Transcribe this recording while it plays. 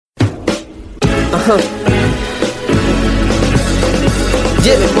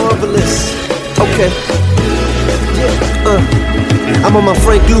Yeah, marvelous. Okay. I'm on my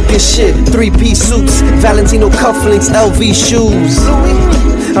Frank Lucas shit. 3-piece suits, Valentino cufflinks, LV shoes.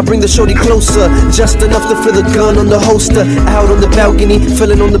 I bring the shorty closer, just enough to feel the gun on the holster. Out on the balcony,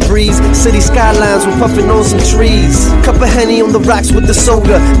 feeling on the breeze. City skylines, we're puffing on some trees. Cup of Henny on the rocks with the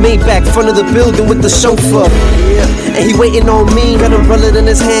soda. Maybach, front of the building with the chauffeur. And he waiting on me, got umbrella in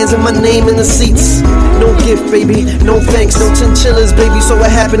his hands and my name in the seats. No gift, baby, no thanks, no chinchillas, baby. So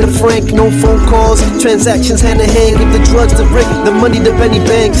what happened to Frank? No phone calls, transactions hand in hand. Give the drugs to Rick, the money to Benny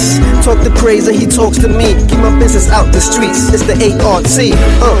Banks. Talk the craze and he talks to me. Keep my business out the streets. It's the ART.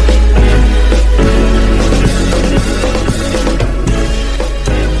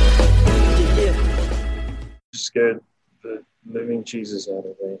 Scared the living Jesus out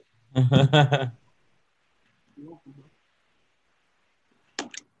of me.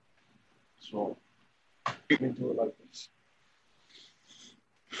 So let me do it like this.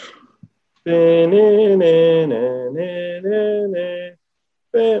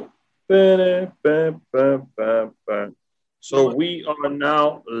 So we are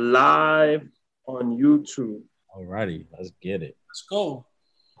now live on YouTube. Alrighty, let's get it. Let's go.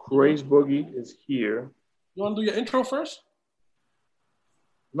 Craze Boogie is here. You want to do your intro first?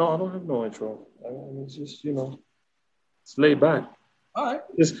 No, I don't have no intro. It's just, it's laid back. All right.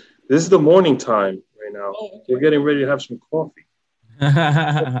 This is the morning time right now. Oh, okay. We're getting ready to have some coffee.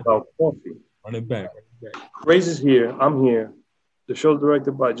 About coffee. Run it back. Craze is here. I'm here. The show is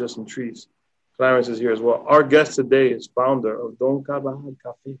directed by Justin Treese. Clarence is here as well. Our guest today is founder of Don Carvajal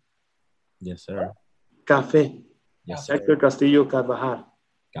Café. Yes, sir. Café. Yes, sir. Hector Castillo Carvajal.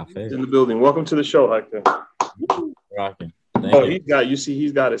 Café. He's in the building. Welcome to the show, Hector. Rocking.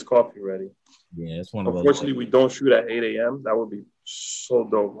 He's got his coffee ready. Yeah, it's one of those. Unfortunately, we don't shoot at 8 a.m. That would be so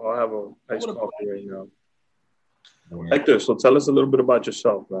dope. I'll have a nice coffee right now. Yeah. Hector, so tell us a little bit about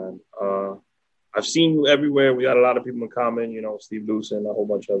yourself, man. I've seen you everywhere. We got a lot of people in common, Steve Lucen, a whole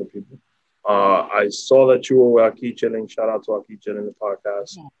bunch of other people. I saw that you were with Aki Chilling. Shout out to Aki Chilling, the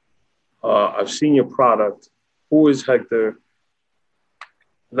podcast. I've seen your product. Who is Hector?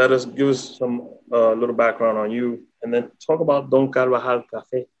 Give us some little background on you, and then talk about Don Carvajal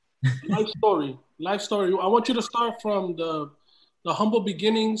Café. Life story. I want you to start from the humble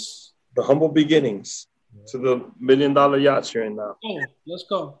beginnings. The humble beginnings to the $1 million yachts you're in now. Oh, let's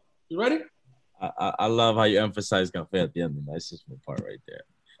go. You ready? I love how you emphasize café at the end. That's just my part right there.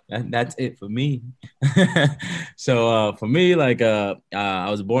 That's it for me. So for me, I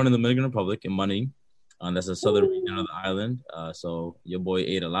was born in the Dominican Republic in Mani. That's the southern region of the island. So your boy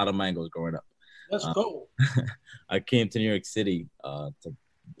ate a lot of mangoes growing up. Let's go. I came to New York City, to the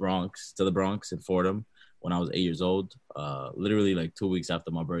Bronx in Fordham when I was 8 years old. Literally like 2 weeks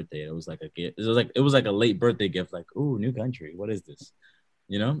after my birthday. It was like a gift. It was like a late birthday gift. Like, ooh, new country. What is this?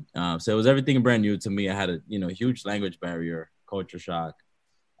 So it was everything brand new to me. I had a huge language barrier, culture shock.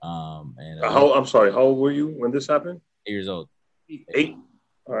 I'm sorry. How old were you when this happened? 8 years old. 8.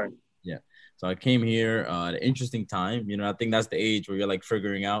 All right. Yeah. So I came here at an interesting time. I think that's the age where you're like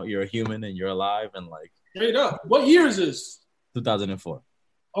figuring out you're a human and you're alive and like. Straight up. What year is this? 2004.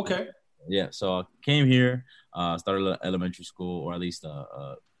 Okay. Yeah. So I came here, started elementary school, or at least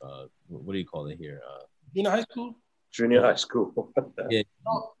what do you call it here? Junior high school. Junior high school.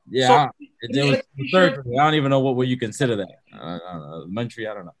 Yeah. It was third grade. I don't even know what would you consider that. Elementary.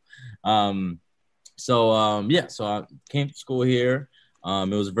 I don't know. So I came to school here.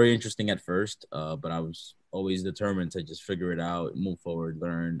 It was very interesting at first, but I was always determined to just figure it out, move forward,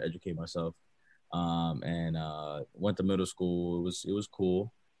 learn, educate myself. And went to middle school. It was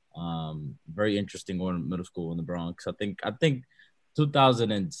cool. Very interesting going to middle school in the Bronx. I think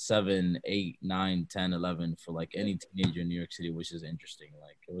 2007, 8, 9, 10, 11 for like any teenager in New York City, which is interesting.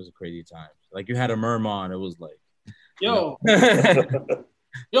 Like it was a crazy time. Like you had a Mermon. It was like, yo.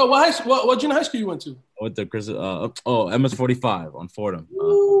 Yo, what junior high school you went to? I went to Chris. MS 45 on Fordham.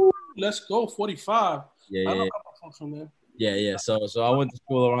 Let's go 45. Yeah. I know a couple folks from there. Yeah. So I went to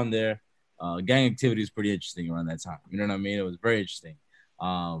school around there. Gang activity was pretty interesting around that time. You know what I mean? It was very interesting.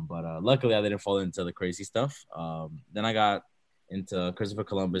 But luckily I didn't fall into the crazy stuff. Then I got into Christopher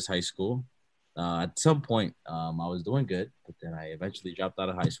Columbus High School. At some point, I was doing good, but then I eventually dropped out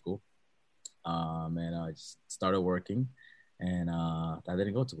of high school. And I just started working. And that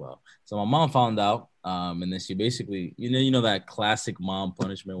didn't go too well. So my mom found out, and then she basically, you know that classic mom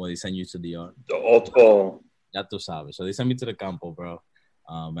punishment where they send you to the yard. Ya tú sabes. So they sent me to the campo, bro.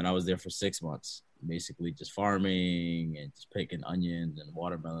 And I was there for 6 months, basically just farming and just picking onions and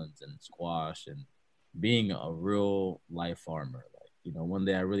watermelons and squash and being a real life farmer. Like, one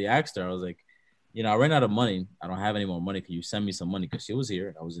day I really asked her, I was like, I ran out of money. I don't have any more money. Can you send me some money? Because she was here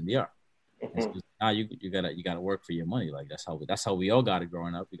and I was in the DR. And she was, nah, you gotta work for your money. Like that's how we all got it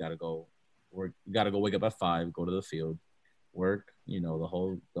growing up. You gotta go work. You gotta go wake up at 5, go to the field, work. The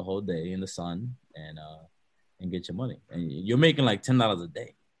whole day in the sun and get your money. And you're making like $10 a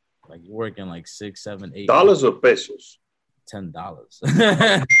day. Like you're working like 6, 7, 8 dollars or pesos. $10.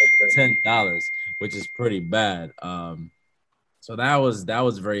 $10, which is pretty bad. So that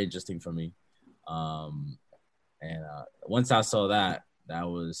was very interesting for me. And once I saw that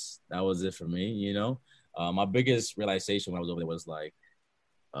was it for me. My biggest realization when I was over there was like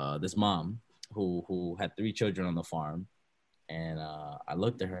this mom who had 3 children on the farm. And I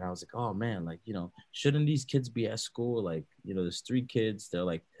looked at her and I was like, oh man, like, shouldn't these kids be at school? Like, there's 3 kids, they're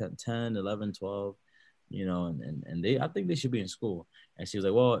like 10, 11, 12, and I think they should be in school. And she was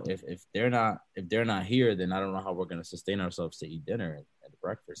like, well, if they're not here, then I don't know how we're going to sustain ourselves to eat dinner and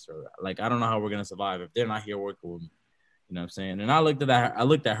breakfast, or like, I don't know how we're going to survive if they're not here working with me. You know what I'm saying? And I looked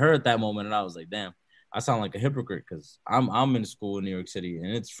at her at that moment and I was like, damn, I sound like a hypocrite because I'm in school in New York City and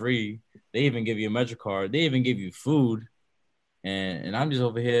it's free. They even give you a Metro card. They even give you food. And I'm just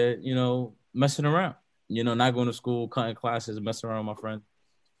over here, messing around, not going to school, cutting classes, messing around with my friends.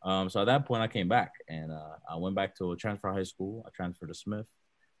 So at that point, I came back and I went back to a transfer high school. I transferred to Smith.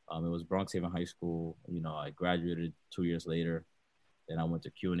 It was Bronx Haven High School. I graduated 2 years later. Then I went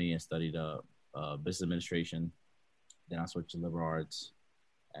to CUNY and studied business administration. Then I switched to liberal arts.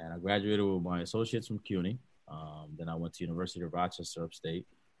 And I graduated with my associates from CUNY. Then I went to University of Rochester upstate,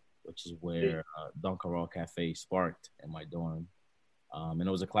 which is where Don Carvajal Cafe sparked in my dorm. And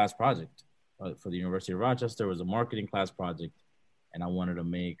it was a class project for the University of Rochester. It was a marketing class project. And I wanted to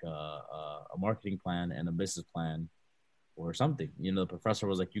make a marketing plan and a business plan or something. The professor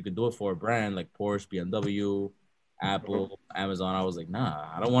was like, you could do it for a brand like Porsche, BMW, Apple, Amazon. I was like, nah,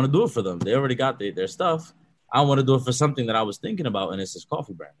 I don't want to do it for them. They already got their stuff. I want to do it for something that I was thinking about, and it's this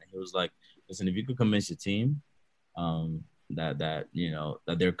coffee brand. And he was like, listen, if you could convince your team that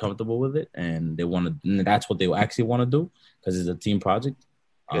they're comfortable with it and they want to, that's what they actually want to do because it's a team project,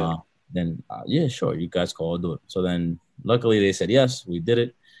 then yeah, sure, you guys can all do it. So then luckily they said yes, we did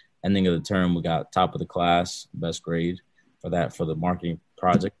it. Ending of the term, we got top of the class, best grade for the marketing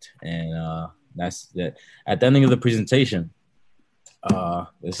project. And that's that. At the ending of the presentation,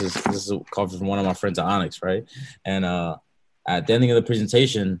 this is a call from one of my friends at Onyx, right? And at the ending of the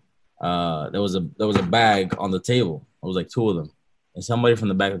presentation, there was a bag on the table. It was like 2 of them, and somebody from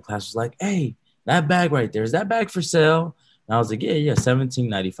the back of the class was like, "Hey, that bag right there, is that bag for sale?" And I was like, "Yeah,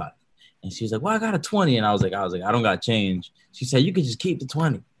 $17.95." And she was like, "Well, I got a 20." And I was like, "I don't got change." She said, "You could just keep the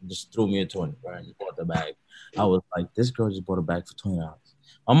 20." And just threw me a 20, right? And just bought the bag. I was like, "This girl just bought a bag for $20."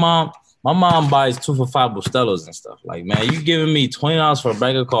 My mom buys 2 for $5 Bustellos and stuff. Like, man, you giving me $20 for a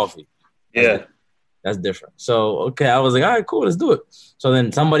bag of coffee? That's different. So, okay, I was like, all right, cool, let's do it. So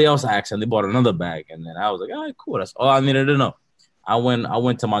then somebody else asked and they bought another bag. And then I was like, all right, cool. That's all I needed to know. I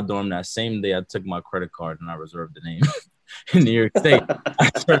went to my dorm that same day. I took my credit card and I reserved the name in New York State.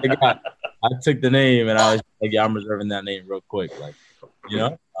 I swear to God, I took the name and I was like, yeah, I'm reserving that name real quick. Like,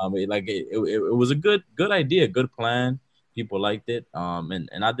 it was a good idea, good plan. People liked it.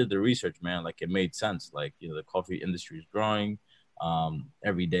 And I did the research, man. Like, it made sense. Like, the coffee industry is growing.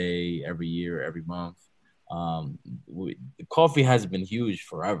 Every day, every year, every month. Coffee has been huge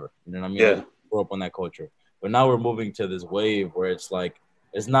forever. You know what I mean? Yeah. Like, we grew up on that culture, but now we're moving to this wave where it's like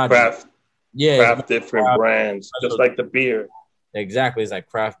it's not craft. Craft different brands, just like the beer. Exactly, it's like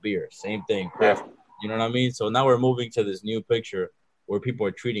craft beer, same thing. Craft. Yeah. You know what I mean? So now we're moving to this new picture where people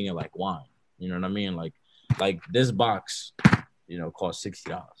are treating it like wine. You know what I mean? Like this box, costs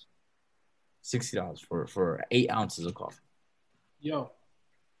 $60. $60 for 8 ounces of coffee. Yo,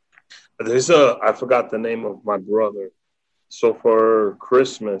 I forgot the name of my brother. So for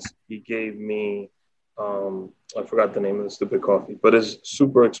Christmas, he gave me, I forgot the name of the stupid coffee, but it's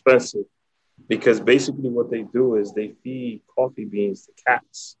super expensive because basically what they do is they feed coffee beans to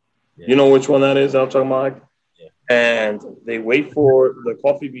cats. Yeah. You know which one that is? I'm talking about. Yeah. And they wait for the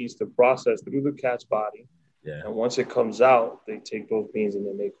coffee beans to process through the cat's body. Yeah. And once it comes out, they take those beans and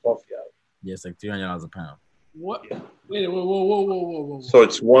they make coffee out. Yeah, it's like $300 a pound. What? Yeah. Wait, whoa. So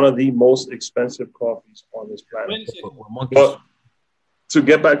it's one of the most expensive coffees on this planet. But to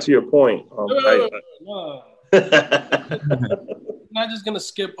get back to your point, no. Not just gonna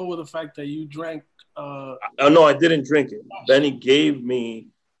skip over the fact that you drank. No, I didn't drink it. Benny gave me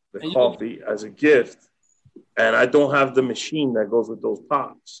the coffee as a gift, and I don't have the machine that goes with those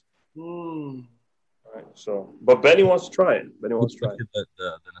pops. All right, so, but Benny wants to try it. The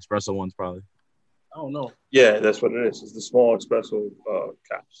Nespresso ones, probably. I don't know. Yeah, that's what it is. It's the small espresso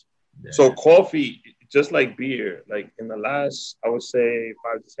caps. Yeah. So coffee, just like beer, like in the last, I would say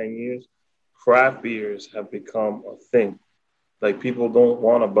 5 to 10 years, craft beers have become a thing. Like people don't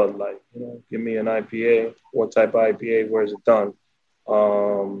want a Bud Light. Give me an IPA. What type of IPA? Where's it done?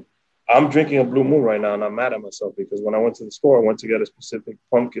 Um, I'm drinking a Blue Moon right now, and I'm mad at myself because when I went to the store, I went to get a specific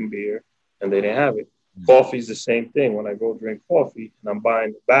pumpkin beer, and they didn't have it. Coffee's the same thing. When I go drink coffee and I'm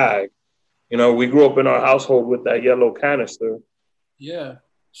buying the bag, we grew up in our household with that yellow canister. Yeah.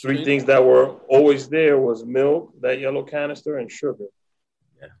 Three things that were always there was milk, that yellow canister, and sugar.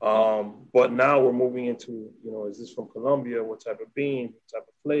 But now we're moving into, is this from Colombia? What type of bean? What type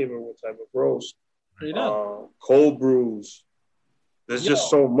of flavor? What type of roast? Cold brews. There's just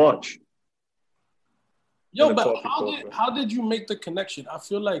so much. But how did you make the connection? I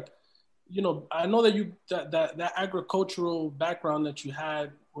feel like, I know that that agricultural background that you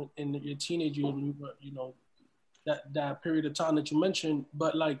had in your teenage years, when you were, that period of time that you mentioned,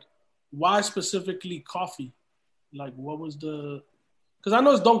 but like, why specifically coffee? Like, what was the? Because I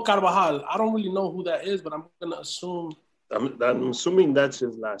know it's Don Carvajal. I don't really know who that is, but I'm gonna assume. I'm assuming that's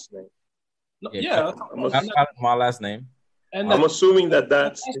his last name. Yeah, that's my last name. And I'm assuming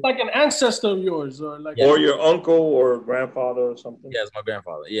that's like an ancestor of yours, or like or your uncle or grandfather or something. Yeah, it's my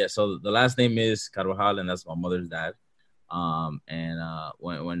grandfather. Yeah, so the last name is Carvajal, and that's my mother's dad. When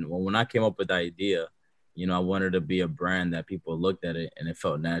I came up with the idea, I wanted to be a brand that people looked at it and it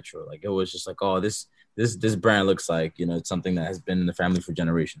felt natural. Like it was just like, oh, this brand looks like, it's something that has been in the family for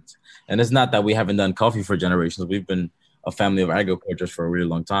generations. And it's not that we haven't done coffee for generations. We've been a family of agriculturists for a really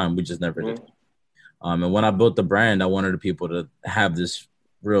long time. We just never did. And when I built the brand, I wanted the people to have this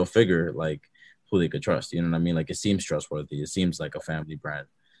real figure, like who they could trust. You know what I mean? Like it seems trustworthy. It seems like a family brand.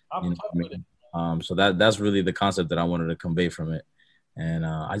 So that's really the concept that I wanted to convey from it. And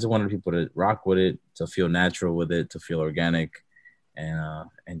I just wanted people to rock with it, to feel natural with it, to feel organic, and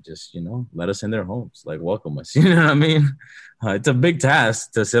just, let us in their homes, like welcome us. You know what I mean? It's a big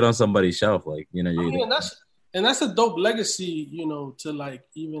task to sit on somebody's shelf. Like, and that's a dope legacy, to like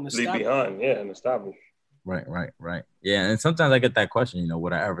even establish. Leave behind, and establish. Right. Yeah, and sometimes I get that question,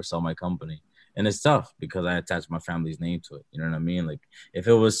 would I ever sell my company? And it's tough because I attach my family's name to it. You know what I mean? Like if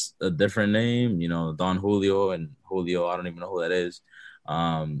it was a different name, Don Julio, and Julio, I don't even know who that is.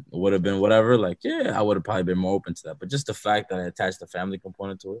 Would have been whatever. Like, yeah, I would have probably been more open to that. But just the fact that I attached the family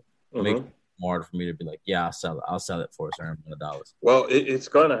component to it makes it more hard for me to be like, yeah, I'll sell it for a certain amount of dollars. Well, it's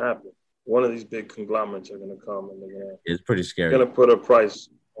gonna happen. One of these big conglomerates are gonna come and it's pretty scary. They're gonna put a price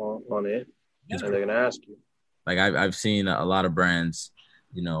on it, and they're gonna ask you. Like I've seen a lot of brands,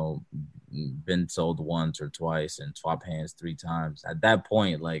 been sold once or twice and swap hands 3 times. At that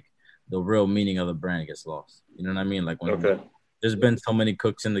point, like the real meaning of the brand gets lost. You know what I mean? Like when there's been so many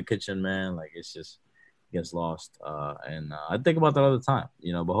cooks in the kitchen, man, like it's just gets lost. And I think about that all the time,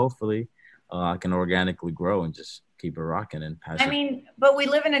 but hopefully I can organically grow and just keep it rocking and pass. I mean, but we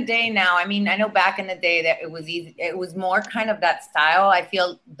live in a day now. I mean, I know back in the day that it was easy. It was more kind of that style. I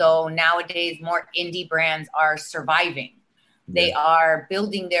feel though nowadays more indie brands are surviving. They are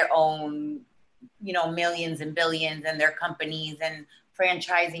building their own, millions and billions and their companies and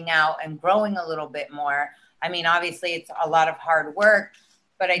franchising out and growing a little bit more. I mean, obviously it's a lot of hard work,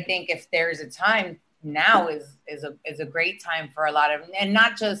 but I think if there's a time now is a great time for a lot of, and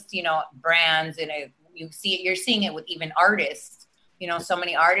not just, brands, and you're seeing it with even artists. So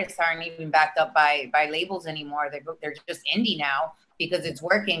many artists aren't even backed up by labels anymore. They're just indie now because it's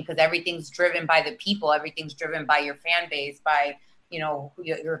working, because everything's driven by the people. Everything's driven by your fan base, by,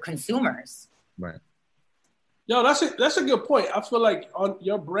 your consumers. Right. Yo, that's a good point. I feel like on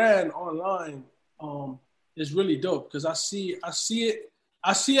your brand online is really dope, because I see it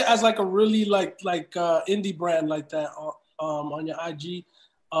as like a really like indie brand like that on your IG.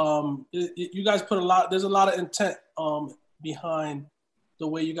 You guys put there's a lot of intent behind the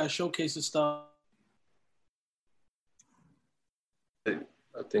way you guys showcase the stuff. I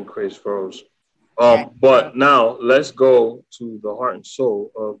think Craze froze. But now let's go to the heart and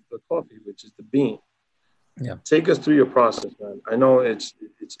soul of the coffee, which is the bean. Yeah. Take us through your process, man. I know it's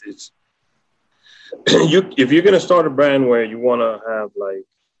if you're gonna start a brand where you want to have like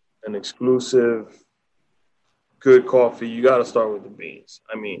an exclusive good coffee, you got to start with the beans.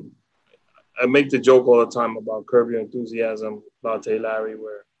 I mean, I make the joke all the time about Curb Your Enthusiasm, Latte Larry,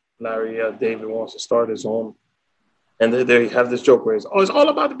 where Larry David wants to start his own, and they have this joke where it's all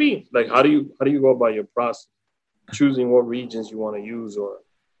about the beans. Like, how do you go about your process, choosing what regions you want to use, or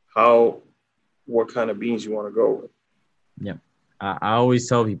what kind of beans you want to go with? Yeah. I always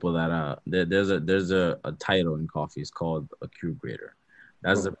tell people that there's a title in coffee. It's called a cube grader.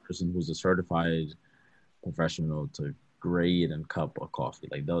 That's the person who's a certified professional to grade and cup of coffee.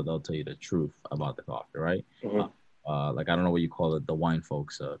 Like they'll tell you the truth about the coffee, right? Mm-hmm. Like I don't know what you call it, the wine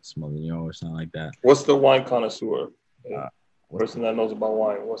folks, Smolino or something like that. What's the wine connoisseur? Person that knows about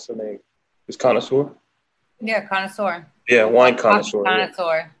wine. What's the name? Is connoisseur? Yeah, connoisseur. Yeah, wine connoisseur.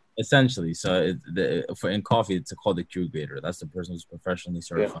 Connoisseur. Yeah. Essentially, so in coffee, it's called the Q grader. That's the person who's professionally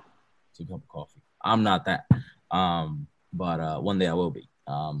certified to cup of coffee. I'm not that, but one day I will be.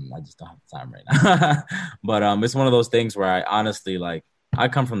 I just don't have the time right now. But it's one of those things where I honestly I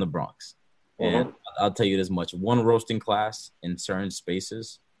come from the Bronx, and I'll tell you this much: one roasting class in certain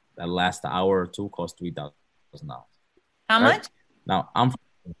spaces that last an hour or two costs $3,000. How much? Now I'm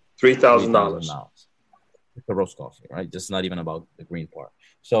 $3,000. It's a roast coffee, right? Just not even about the green part.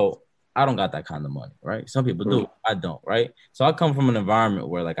 So I don't got that kind of money, right? Some people do. I don't, right? So I come from an environment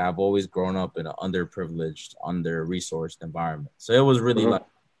where I've always grown up in an underprivileged, under-resourced environment. So it was really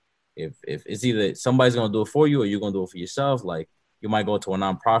if it's either somebody's gonna do it for you or you're gonna do it for yourself. Like you might go to a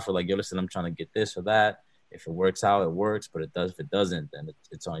nonprofit, like, yo, listen, I'm trying to get this or that. If it works out, it works. But if it doesn't, then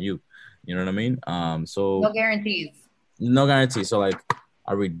it's on you. You know what I mean? So no guarantees. No guarantee. So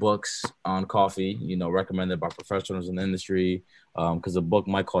I read books on coffee, recommended by professionals in the industry, because a book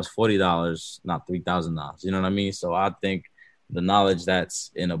might cost $40, not $3,000. You know what I mean? So I think the knowledge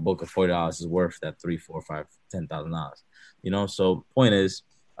that's in a book of $40 is worth that $3, $4, $5, $10,000. So point is,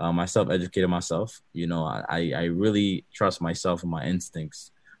 I self-educated myself. I really trust myself and my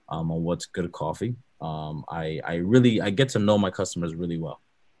instincts on what's good coffee. I get to know my customers really well.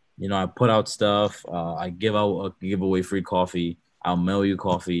 I put out stuff. I give away free coffee. I'll mail you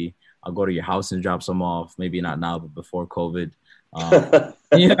coffee. I'll go to your house and drop some off. Maybe not now, but before COVID, and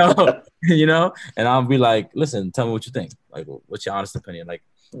I'll be like, listen, tell me what you think. Like, what's your honest opinion? Like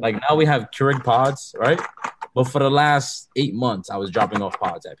now we have Keurig pods, right? But for the last 8 months, I was dropping off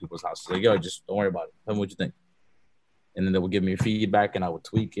pods at people's houses. Like, yo, just don't worry about it. Tell me what you think. And then they would give me feedback and I would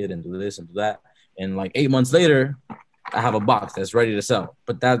tweak it and do this and do that. And 8 months later, I have a box that's ready to sell.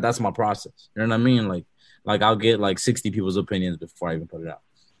 But that's my process. You know what I mean? Like I'll get 60 people's opinions before I even put it out.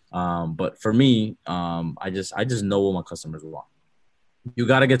 But for me, I just know what my customers want. You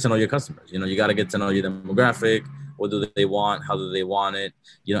got to get to know your customers. You got to get to know your demographic. What do they want? How do they want it?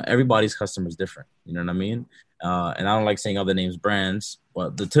 Everybody's customer is different. You know what I mean? And I don't like saying other names, brands,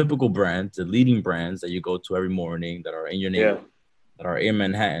 but the typical brands, the leading brands that you go to every morning that are in your neighborhood, that are in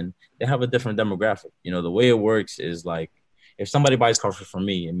Manhattan, they have a different demographic. The way it works is if somebody buys coffee from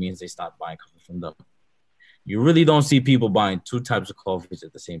me, it means they stop buying coffee from them. You really don't see people buying two types of coffees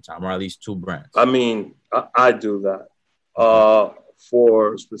at the same time, or at least two brands. I mean, I do that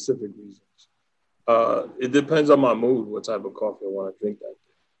for specific reasons. It depends on my mood, what type of coffee I want to drink that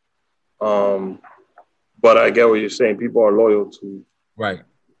day. But I get what you're saying. People are loyal to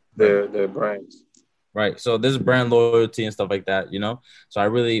their brands. Right. So there's brand loyalty and stuff like that, So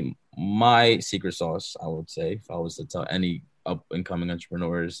my secret sauce, I would say, if I was to tell any up-and-coming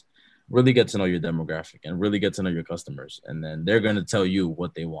entrepreneurs, really get to know your demographic and really get to know your customers. And then they're going to tell you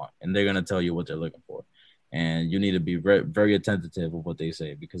what they want and they're going to tell you what they're looking for. And you need to be very, very attentive of what they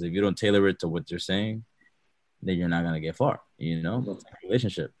say, because if you don't tailor it to what they're saying, then you're not going to get far, It's like a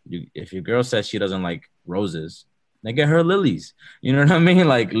relationship. If your girl says she doesn't like roses, then get her lilies. You know what I mean?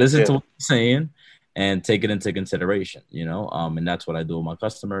 Listen to what they're saying and take it into consideration, and that's what I do with my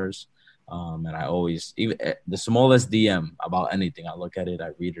customers. And I always, even the smallest DM about anything, I look at it,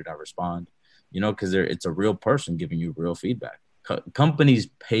 I read it, I respond, because it's a real person giving you real feedback. Companies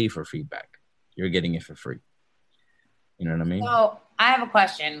pay for feedback. You're getting it for free. You know what I mean? So I have a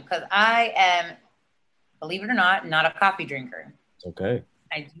question, because I am, believe it or not a coffee drinker. It's okay.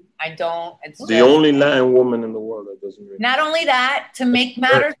 I don't. It's the only Latin woman in the world that doesn't drink. Not only that, to make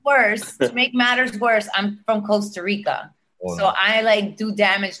matters worse, I'm from Costa Rica. Oh, so no. I do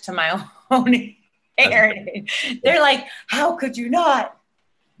damage to my own heritage. They're like, how could you not?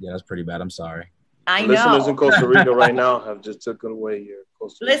 Yeah, that's pretty bad. I'm sorry. I know. Listeners in Costa Rica right now have just taken away your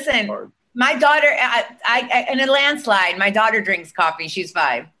Costa Rica Listen, card. My daughter, I in a landslide, my daughter drinks coffee. She's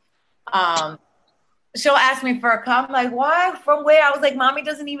 5. She'll ask me for a cup. I'm like, why? From where? I was like, Mommy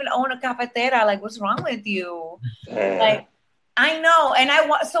doesn't even own a cafetera. Like, what's wrong with you? I know. And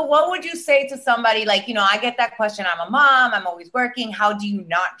so what would you say to somebody I get that question. I'm a mom. I'm always working. How do you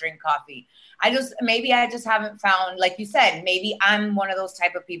not drink coffee? Maybe I just haven't found, like you said, maybe I'm one of those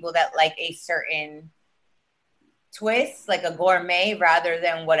type of people that like a certain twist, like a gourmet rather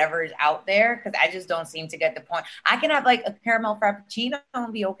than whatever is out there, because I just don't seem to get the point. I can have a caramel frappuccino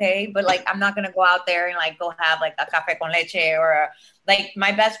and be okay, but I'm not gonna go out there and go have a café con leche or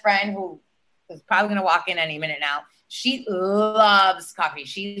my best friend who is probably gonna walk in any minute now. She loves coffee.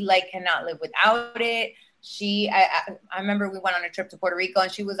 She cannot live without it. I remember we went on a trip to Puerto Rico,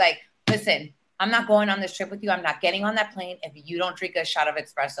 and she was like, listen, I'm not going on this trip with you. I'm not getting on that plane if you don't drink a shot of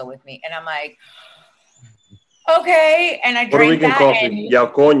espresso with me. And I'm like, okay. And I Puerto drank Rican that. coffee,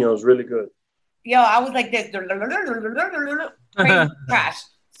 ya coño, is really good. Yo, I was like this, crazy crash.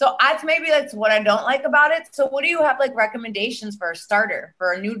 So that's what I don't like about it. So what do you have like recommendations for a starter,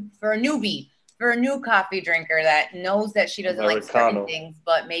 for a newbie, for a new coffee drinker that knows that she doesn't like certain things,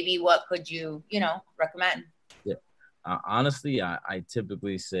 but maybe what could you recommend? Yeah. Honestly, I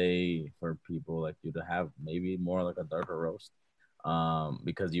typically say for people like you to have maybe more like a darker roast.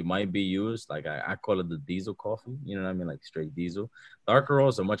 Because you might be used, like I call it the diesel coffee, you know what I mean, like straight diesel. Darker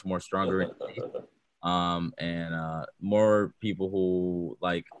roasts are much more stronger in taste. And more people who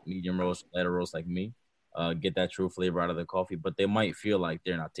like medium roast, lighter roast like me, get that true flavor out of the coffee, but they might feel like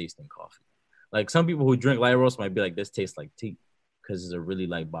they're not tasting coffee. Like some people who drink light roast might be like, this tastes like tea because it's a really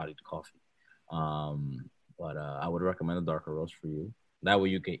light bodied coffee. But I would recommend a darker roast for you. That way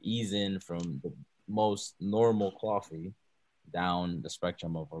you can ease in from the most normal coffee down the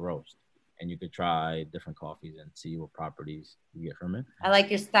spectrum of a roast, and you could try different coffees and see what properties you get from it. I like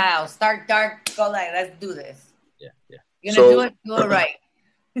your style. Start dark, go light. Let's do this. Yeah. You're gonna do it right.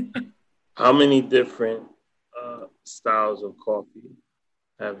 How many different styles of coffee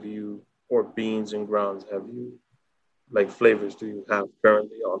have you, or beans and grounds have you, like flavors do you have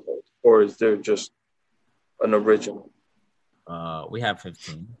currently on hold, or is there just an original? We have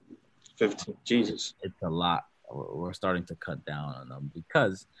 15. 15. Jesus, it's a lot. We're starting to cut down on them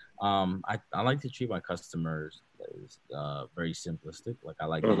because I like to treat my customers as very simplistic. Like I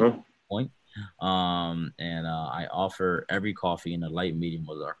like the point. And I offer every coffee in a light, medium,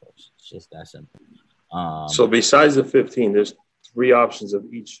 or dark roast. It's just that simple. So besides the 15, there's 3 options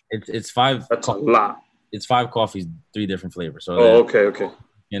of each. It's 5. That's a lot. It's 5 coffees, 3 different flavors. So okay.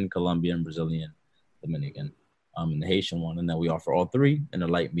 In Colombian, Brazilian, Dominican. And the Haitian one, and then we offer all 3 in a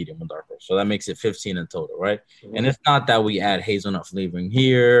light, medium, and dark roast. So that makes it 15 in total, right? Mm-hmm. And it's not that we add hazelnut flavoring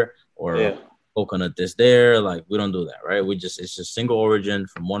here or coconut this there. Like we don't do that, right? It's just single origin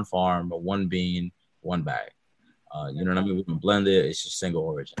from one farm or one bean, one bag. You know what I mean? We can blend it. It's just single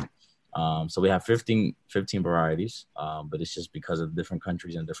origin. So we have 15 varieties, but it's just because of different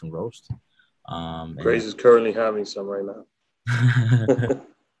countries and different roasts. Grace is currently having some right now.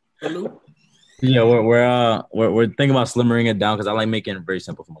 Hello. Yeah, we're thinking about slimmering it down because I like making it very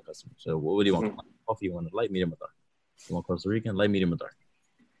simple for my customers. So what do you want? Coffee, you want a light, medium, or dark? You want Costa Rican, light, medium, or dark?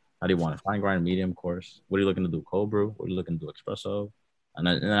 How do you want it? Fine grind, medium, coarse? What are you looking to do? Cold brew? What are you looking to do? Espresso? And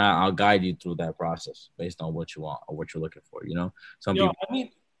I'll guide you through that process based on what you want or what you're looking for. You know,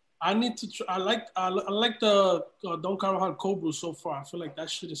 I need to try. I like the Don Carvajal cold brew so far. I feel like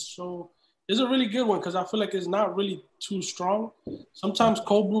that shit is so. It's a really good one because I feel like it's not really too strong. Sometimes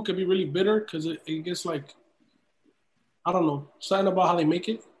cold brew can be really bitter because it gets like, I don't know, something about how they make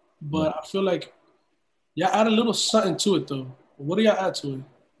it. But I feel like y'all add a little something to it though. What do y'all add to it?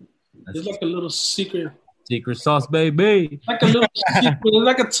 There's like a little secret sauce, baby. Like a little secret. There's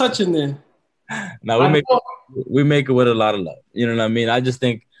like a touch in there. Now we make it with a lot of love. You know what I mean? I just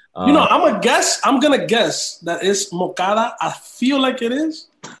think I'm gonna guess that it's mocada. I feel like it is.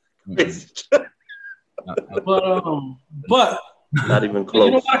 But not even close.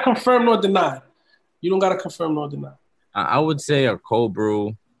 You don't gotta confirm nor deny. I would say a cold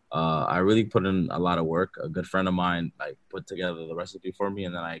brew. I really put in a lot of work. A good friend of mine put together the recipe for me,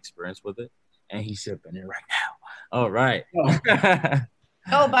 and then I experienced with it. And he's sipping it right now. All right.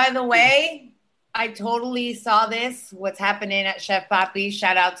 Oh, by the way, I totally saw this. What's happening at Chef Papi's?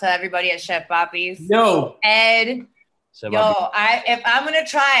 Shout out to everybody at Chef Papi's. Ed. If I'm gonna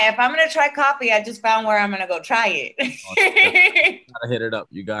try coffee, I just found where I'm gonna go try it. You gotta hit it up.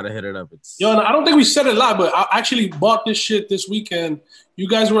 I don't think we said it live, but I actually bought this shit this weekend. You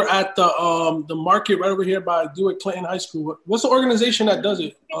guys were at the market right over here by Dewitt Clinton High School. What's the organization that does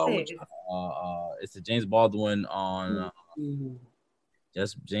it? It's the James Baldwin on.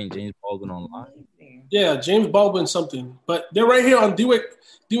 Just James Baldwin online. Yeah, James Baldwin something. But they're right here on Dewitt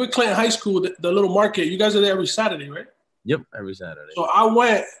Clinton High School, the little market. You guys are there every Saturday, right? Yep, every Saturday. So I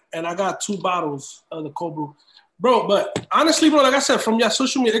went and I got 2 bottles of the cold brew. Bro, but honestly, bro, like I said, from your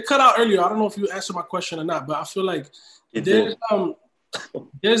social media, it cut out earlier. I don't know if you answered my question or not, but I feel like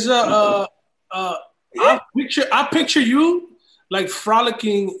I picture you like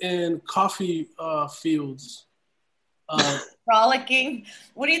frolicking in coffee fields. Frolicking?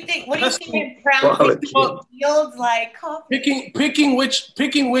 What do you think? What do you think fields like coffee? Picking which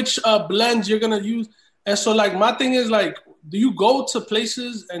blends you're gonna use. And so like my thing is like, do you go to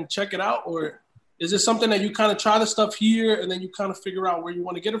places and check it out, or is it something that you kind of try the stuff here and then you kind of figure out where you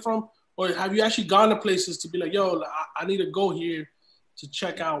want to get it from, Or have you actually gone to places to be like, yo, I need to go here to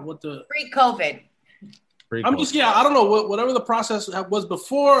check out what the pre-COVID? I'm just I don't know whatever the process was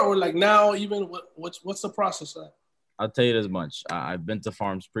before or like now. Even what's the process at? I'll tell you this much. I've been to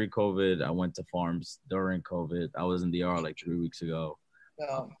farms pre-COVID. I went to farms during COVID. I was in DR like 3 weeks ago.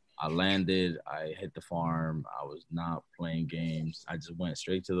 So. I landed. I hit the farm. I was not playing games. I just went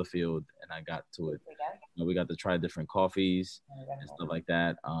straight to the field and I got to it. We got to try different coffees and stuff like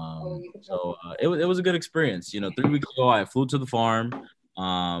that. So it was a good experience. 3 weeks ago, I flew to the farm.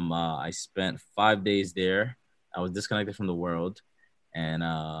 I spent 5 days there. I was disconnected from the world. And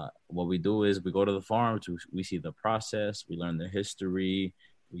what we do is we go to the farm, we see the process, we learn the history,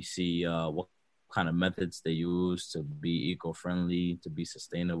 we see what kind of methods they use to be eco-friendly, to be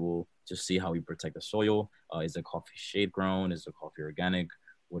sustainable, to see how we protect the soil. Is the coffee shade grown? Is the coffee organic?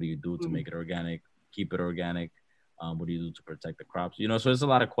 What do you do to make it organic? Keep it organic? What do you do to protect the crops? So there's a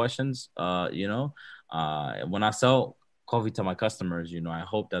lot of questions, when I sell coffee to my customers, I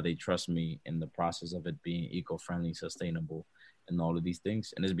hope that they trust me in the process of it being eco-friendly, sustainable, and all of these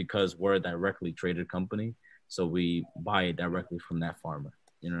things. And it's because we're a directly traded company. So we buy it directly from that farmer.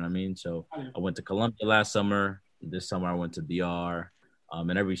 You know what I mean? So I went to Colombia last summer. This summer I went to DR.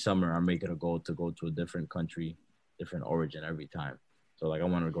 And every summer I make it a goal to go to a different country, different origin every time. So like I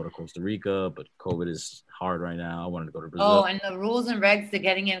wanted to go to Costa Rica, but COVID is hard right now. I wanted to go to Brazil. Oh, and the rules and regs to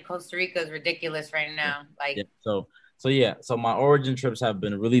getting in Costa Rica is ridiculous right now. So my origin trips have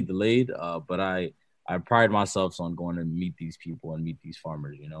been really delayed, but I pride myself on going to meet these people and meet these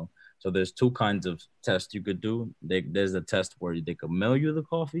farmers, So there's two kinds of tests you could do. There's a test where they could mail you the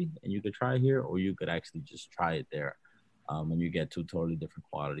coffee and you could try it here, or you could actually just try it there. And you get two totally different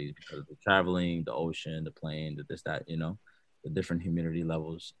qualities because of the traveling, the ocean, the plane, the different humidity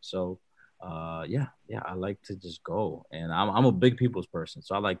levels. So, I like to just go. And I'm a big people's person.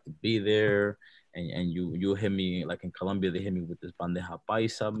 So I like to be there. And you hit me like in Colombia, they hit me with this bandeja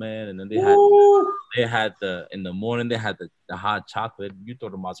paisa, man. And then they had in the morning they had the hot chocolate. You throw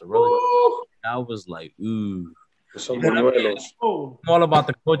the mozzarella. I was like, ooh. I'm all about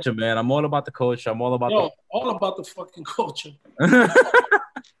the culture, man. I'm all about the culture. I'm all about all about the fucking culture.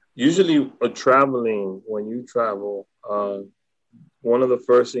 Usually, when you travel, one of the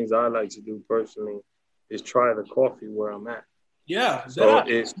first things I like to do personally is try the coffee where I'm at. Yeah. So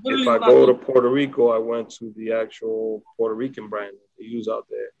if I go to Puerto Rico, I went to the actual Puerto Rican brand they use out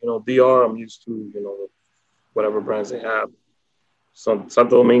there. DR, I'm used to, whatever brands they have. Santo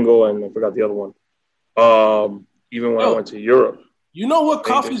Domingo, and I forgot the other one. Even when I went to Europe. You know what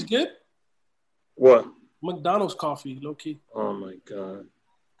coffee's good? What? McDonald's coffee, low key. Oh my God.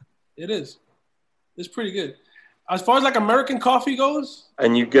 It is. It's pretty good. As far as like American coffee goes.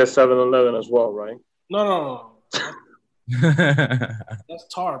 And you get 7-Eleven as well, right? No. That's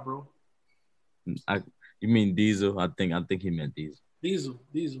tar, bro. You mean diesel? I think he meant diesel. Diesel.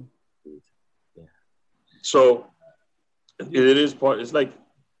 Yeah. So it is part. It's like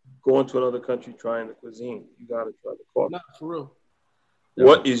going to another country, trying the cuisine. You gotta try the coffee. Not for real.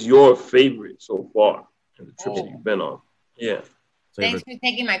 What is your favorite so far in the trips that you've been on? Yeah. Thanks for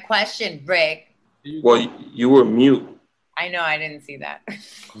taking my question, Rick. Well, you were mute. I know. I didn't see that.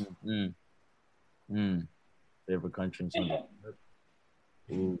 Favorite country in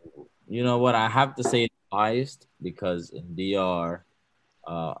Ooh. You know what? I have to say it's biased because in DR,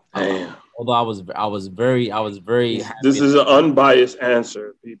 although I was very happy. This is an unbiased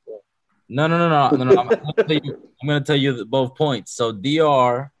answer, people. No. I'm gonna tell you both points. So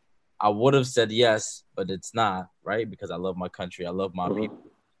DR, I would have said yes, but it's not, right? Because I love my country, I love my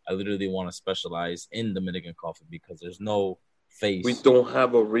people. I literally want to specialize in Dominican coffee because there's no face. We don't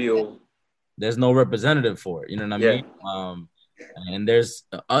have a real. There's no representative for it. You know what I mean? And there's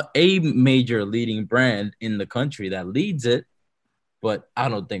a major leading brand in the country that leads it, but I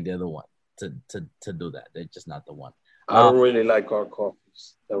don't think they're the one to do that. They're just not the one. I don't really like our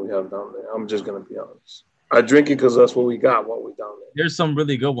coffees that we have down there. I'm just going to be honest. I drink it because that's what we got, what we down there. There's some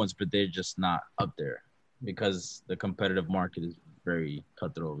really good ones, but they're just not up there because the competitive market is very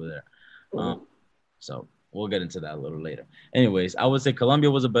cutthroat over there. So we'll get into that a little later. Anyways, I would say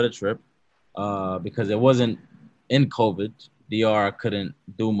Colombia was a better trip because it wasn't in COVID. DR, I couldn't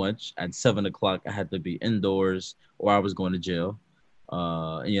do much. At 7 o'clock, I had to be indoors or I was going to jail.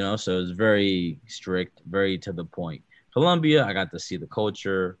 So it was very strict, very to the point. Colombia, I got to see the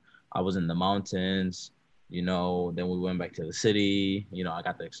culture. I was in the mountains, then we went back to the city. I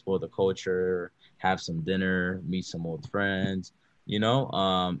got to explore the culture, have some dinner, meet some old friends,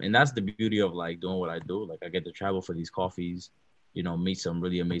 and that's the beauty of like doing what I do. Like I get to travel for these coffees, meet some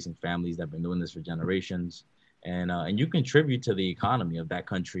really amazing families that have been doing this for generations. and you contribute to the economy of that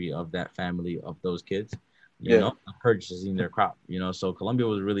country, of that family, of those kids. You know, purchasing their crop. You know, so Colombia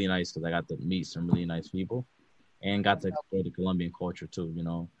was really nice because I got to meet some really nice people and got to explore the Colombian culture too. You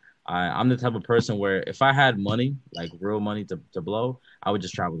know, I'm the type of person where if I had money, like real money to blow, I would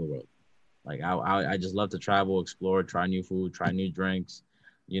just travel the world. Like I just love to travel, explore, try new food, try new drinks,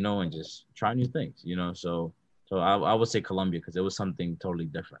 you know, and just try new things, you know. So I would say Colombia because it was something totally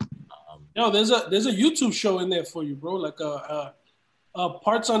different. Yo, there's a YouTube show in there for you, bro. Like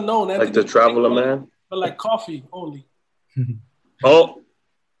parts unknown. Like the Traveler Man, but like coffee only. Oh,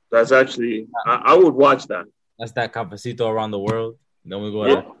 that's actually I would watch that. That's that cafecito around the world. Then we go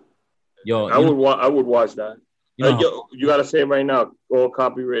to yo. I would watch that. Yo, you gotta say it right now. All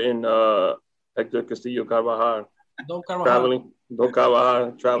copywritten Hector Castillo Carvajal. Don Carvajal.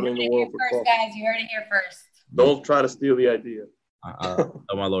 Traveling the world for first, coffee. guys. You heard it here first. Don't try to steal the idea. Tell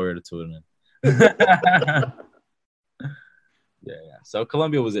my lawyer to tune in. Yeah. So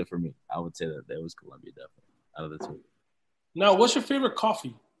Colombia was it for me. I would say that it was Colombia definitely out of the two. Now, what's your favorite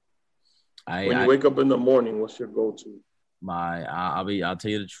coffee? When you wake up in the morning, what's your go-to? I'll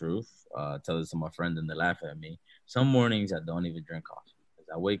tell you the truth. Tell this to my friends and they laugh at me. Some mornings I don't even drink coffee.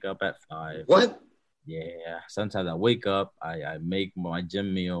 I wake up at 5. What? Yeah. Sometimes I wake up, I make my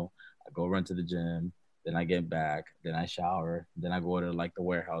gym meal, I go run to the gym, then I get back, then I shower, then I go to like the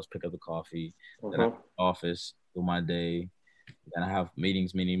warehouse, pick up the coffee, then I go to the office, do my day, then I have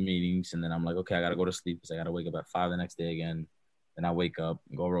meetings, and then I'm like, okay, I gotta go to sleep because I gotta wake up at 5 the next day again. Then I wake up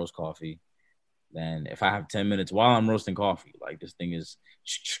and go roast coffee. Then if I have 10 minutes while I'm roasting coffee, like this thing is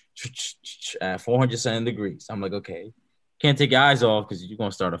at 407 degrees. I'm like, okay, can't take your eyes off because you're going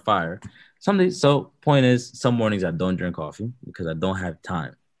to start a fire. So point is, some mornings I don't drink coffee because I don't have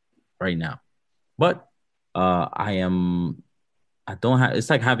time right now. But it's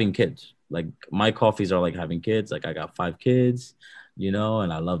like having kids. Like my coffees are like having kids. Like I got 5 kids, you know,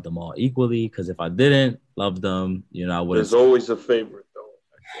 and I love them all equally because if I didn't love them, you know, I would. There's always a favorite though.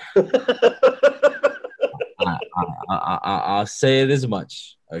 I'll say it as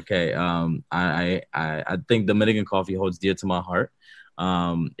much. Okay. I think Dominican coffee holds dear to my heart.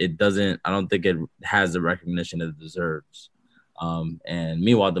 I don't think it has the recognition it deserves. And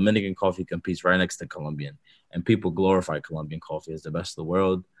meanwhile, Dominican coffee competes right next to Colombian, and people glorify Colombian coffee as the best of the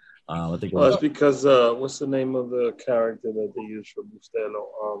world. I think it's because what's the name of the character that they use for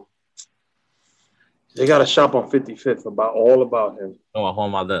Bustelo? They got a shop on 55th all about him. Oh,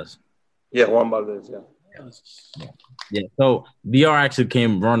 Juan Valdez. Yeah, Juan Valdez. Yeah. Yeah. So DR actually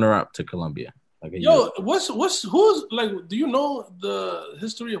came runner-up to Colombia. Like who's like? Do you know the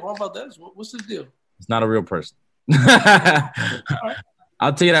history of Juan Valdez? What's his deal? It's not a real person.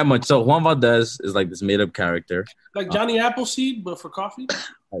 I'll tell you that much. So Juan Valdez is like this made-up character, like Johnny Appleseed, but for coffee.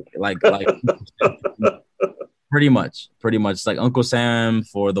 Like pretty much like Uncle Sam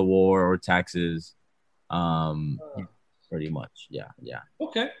for the war or taxes. Pretty much, yeah.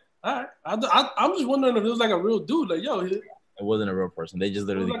 Okay, all right. I'm just wondering if it was like a real dude. Like, yo, it wasn't a real person. They just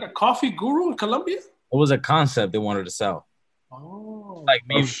literally like a coffee guru in Colombia. It was a concept they wanted to sell. Oh, like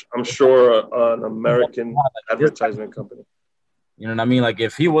maybe, I'm sure an American advertisement company. You know what I mean? Like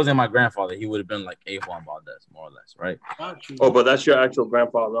if he wasn't my grandfather, he would have been like a Juan Valdez, more or less, right? Oh, but that's your actual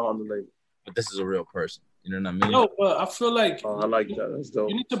grandfather on the label. But this is a real person. You know what I mean? No, but I feel like I like that. That's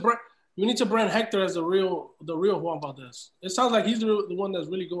dope. You need to brand Hector as the real Juan Valdez. It sounds like he's the one that's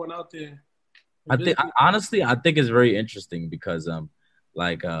really going out there. I think it's very interesting because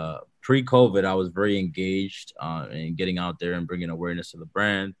pre-COVID, I was very engaged in getting out there and bringing awareness to the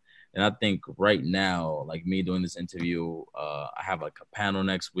brand. And I think right now, like me doing this interview, I have like a panel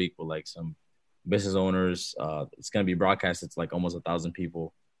next week with like some business owners. It's going to be broadcasted to like almost 1,000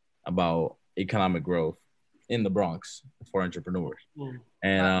 people about economic growth in the Bronx for entrepreneurs.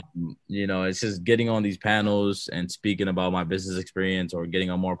 And, you know, it's just getting on these panels and speaking about my business experience or getting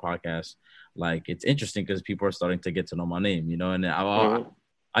on more podcasts. Like, it's interesting because people are starting to get to know my name, you know, and I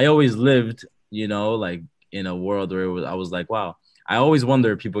always lived, you know, like in a world where I was like, wow, I always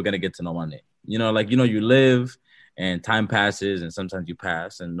wonder if people are going to get to know my name. You know, like, you know, you live and time passes and sometimes you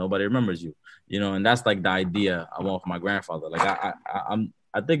pass and nobody remembers you, you know, and that's like the idea I want for my grandfather. Like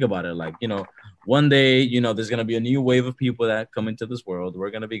I think about it like, you know, one day, you know, there's going to be a new wave of people that come into this world. We're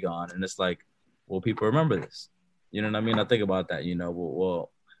going to be gone. And it's like, will people remember this? You know what I mean? I think about that, you know,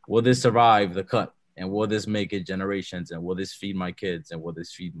 will this survive the cut? And will this make it generations? And will this feed my kids? And will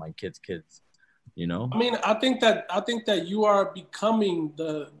this feed my kids' kids? You know? I mean, I think that you are becoming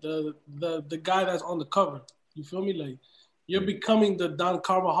the guy that's on the cover. You feel me? Like you're becoming the Don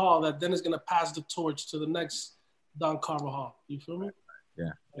Carvajal that then is gonna pass the torch to the next Don Carvajal. You feel me?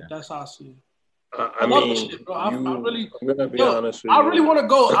 Yeah. Like, that's how I see it. I love mean, shit, bro. I'm gonna be honest with you. I really want to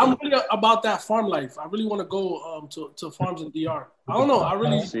go. I'm really about that farm life. I really want to go to farms in DR. I don't know. I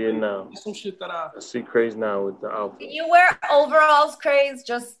really see it now. Some shit that I see Craze now with the outfit. Can you wear overalls, Craze?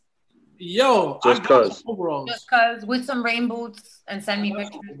 Just cause overalls. Just cause with some rain boots and send me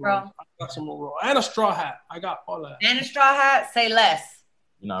pictures, bro. I got some overalls and a straw hat. I got all that. And a straw hat. Say less.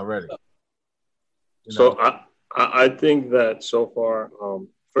 You're not ready. So I think that so far,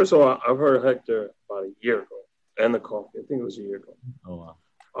 first of all, I've heard Hector about a year ago, and the coffee. I think it was a year ago. Oh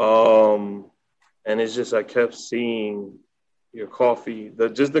wow. And it's just I kept seeing your coffee,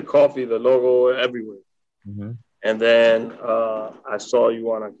 the coffee, the logo everywhere. Mm-hmm. And then I saw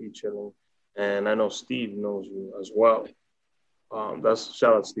you on Aquí Chilling, and I know Steve knows you as well. That's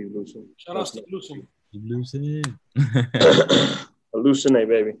shout out Steve Lucen. Shout out Steve Lucen. Lucen. Hallucinate,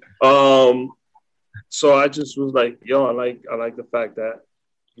 baby. So I just was like, yo, I like the fact that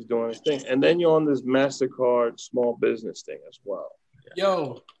he's doing his thing. And then you're on this MasterCard small business thing as well.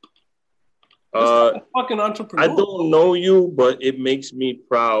 Yo. Fucking entrepreneur. I don't know you, but it makes me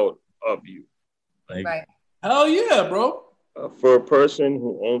proud of you. Like, right. Hell yeah, bro. For a person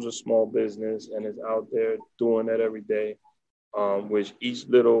who owns a small business and is out there doing that every day, with each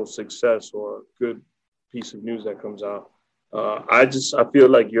little success or good piece of news that comes out, I feel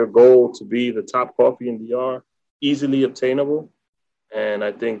like your goal to be the top coffee in DR easily obtainable, and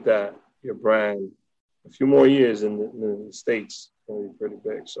I think that your brand, a few more years in the States, will be pretty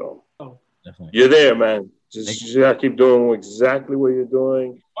big. So definitely. You're there, man. You gotta keep doing exactly what you're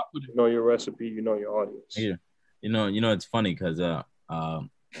doing. You know your recipe. You know your audience. Yeah. You know it's funny because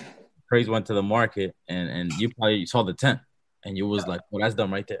Craze went to the market and you probably saw the tent and you was like, well, that's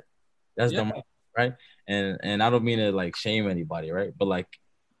done right there. That's done right. And I don't mean to like shame anybody, right? But like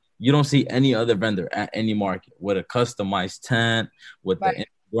you don't see any other vendor at any market with a customized tent, with the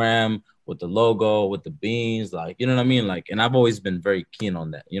Instagram, with the logo, with the beans, like you know what I mean? Like, and I've always been very keen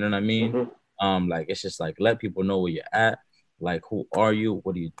on that. You know what I mean? Mm-hmm. Like it's just like let people know where you're at. Like, who are you?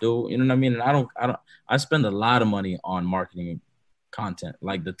 What do you do? You know what I mean? And I spend a lot of money on marketing content,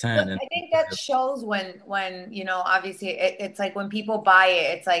 like the 10. I think that shows when obviously it's like when people buy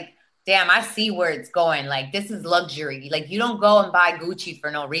it, it's like, damn, I see where it's going. Like, this is luxury. Like, you don't go and buy Gucci for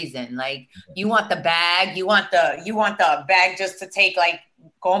no reason. Like, you want the bag, you want the bag just to take like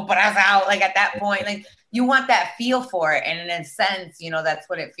compras out. Like at that point, like you want that feel for it. And in a sense, that's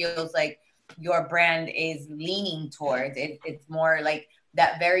what it feels like. Your brand is leaning towards it. It's more like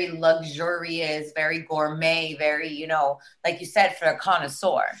that very luxurious, very gourmet, very, like you said, for a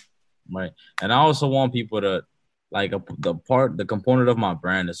connoisseur. Right. And I also want people to like the component of my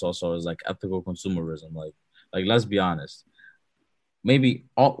brand is like ethical consumerism. Like let's be honest. Maybe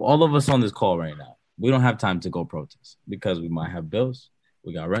all of us on this call right now, we don't have time to go protest because we might have bills,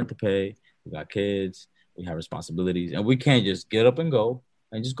 we got rent to pay, we got kids, we have responsibilities, and we can't just get up and go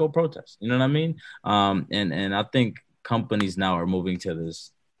and just go protest. You know what I mean? And I think companies now are moving to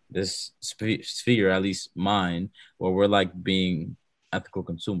this sphere, at least mine, where we're like being ethical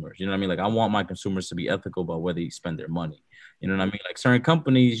consumers. You know what I mean? Like I want my consumers to be ethical about where they spend their money. You know what I mean? Like certain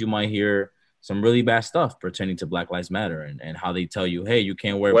companies, you might hear some really bad stuff pertaining to Black Lives Matter and how they tell you, hey, you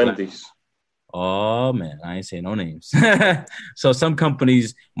can't wear Wendy's. Oh man, I ain't saying no names. So some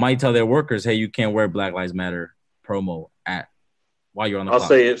companies might tell their workers, hey, you can't wear Black Lives Matter promo while you're on the I'll clock.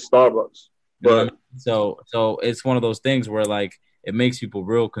 say it's Starbucks. But you know I mean? So it's one of those things where like it makes people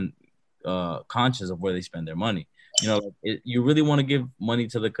real conscious of where they spend their money. You really want to give money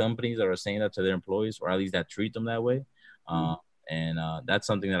to the companies that are saying that to their employees, or at least that treat them that way. And that's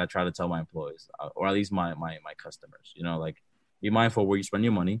something that I try to tell my employees, or at least my customers. Like be mindful where you spend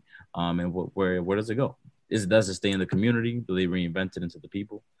your money, and where does it go? Does it stay in the community? Do they reinvent it into the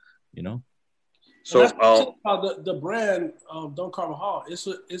people? So about the brand Don Carvajal.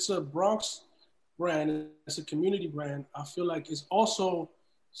 It's a Bronx brand. It's a community brand. I feel like it's also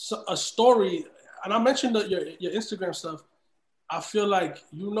a story. And I mentioned your Instagram stuff. I feel like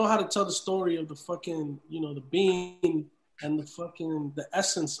you know how to tell the story of the fucking the bean and the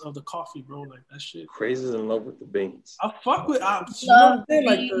essence of the coffee, bro. Like that shit. Crazy in love with the beans. I fuck with.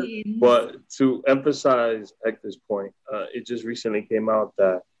 But to emphasize Hector's point, it just recently came out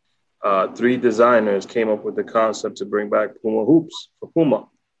that 3 designers came up with the concept to bring back Puma hoops for Puma.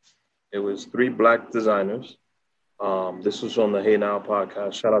 It was 3 Black designers. This was on the Hey Now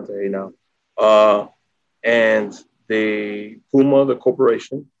podcast. Shout out to Hey Now. And Puma, the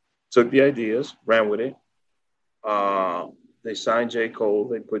corporation, took the ideas, ran with it. They signed J. Cole.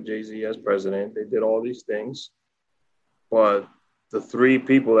 They put Jay-Z as president. They did all these things. But the 3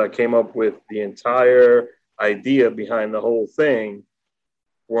 people that came up with the entire idea behind the whole thing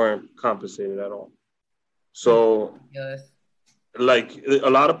weren't compensated at all. So, Yes. like, a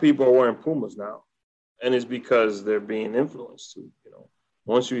lot of people are wearing Pumas now, and it's because they're being influenced to,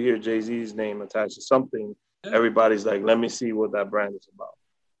 Once you hear Jay-Z's name attached to something, everybody's like, let me see what that brand is about.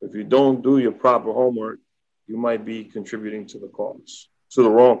 If you don't do your proper homework, you might be contributing to the cause, to the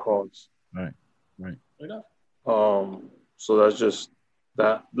wrong cause. Right. So that's just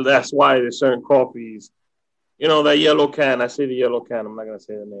that. That's why there's certain coffees, that yellow can. I say the yellow can. I'm not gonna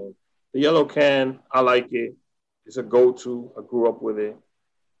say the name. The yellow can, I like it. It's a go-to. I grew up with it,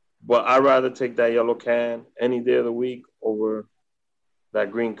 but I'd rather take that yellow can any day of the week over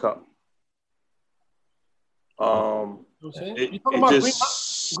that green cup. You talking about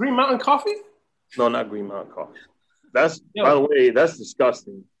Green Mountain coffee? No, not Green Mountain coffee. By the way, that's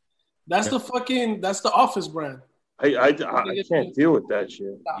disgusting. That's the Office brand. I can't deal with that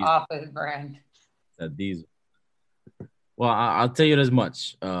shit. The Office brand. That Diesel. Well, I'll tell you this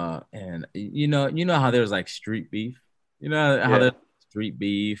much. And you know how there's like street beef. You know how there's street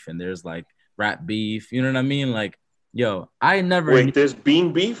beef and there's like rat beef. You know what I mean? Like, I never. Wait, there's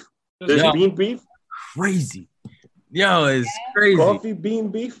bean beef. There's bean beef. Crazy. It's crazy. Coffee bean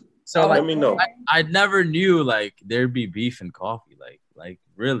beef. So let me know. I never knew like there'd be beef in coffee. Like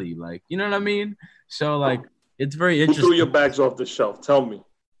really, like you know what I mean. So like it's very interesting. Who threw your bags off the shelf? Tell me.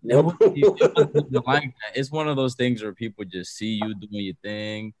 It's one of those things where people just see you doing your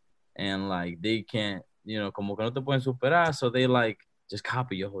thing, and like they can't, como que no te pueden superar, so they like just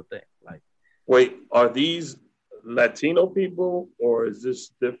copy your whole thing. Like, wait, are these Latino people or is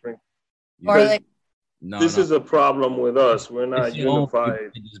this different? This is a problem with us. We're not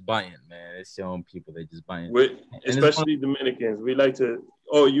unified. They just buying, man. It's your own people. They just buying. Especially Dominicans. We like to.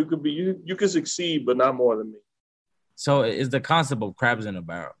 Oh, you could succeed, but not more than me. So it's the concept of crabs in a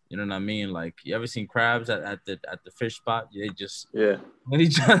barrel. You know what I mean? Like, you ever seen crabs at the fish spot? They just let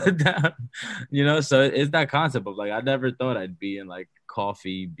each other down. So it's that concept of like I never thought I'd be in like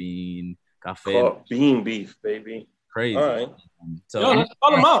coffee, bean, cafe, bean beef, baby. Crazy. All right. Let's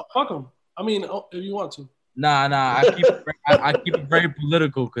call them out. Fuck them. I mean, if you want to. Nah. I keep it very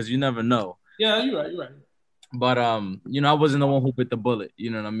political because you never know. Yeah, you're right. But I wasn't the one who bit the bullet. You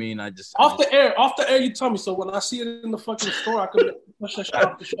know what I mean? Off the air, you tell me. So when I see it in the fucking store, I could push that shit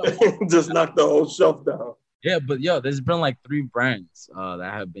off the shelf. Just knock the whole shelf down. Yeah, but there's been like 3 brands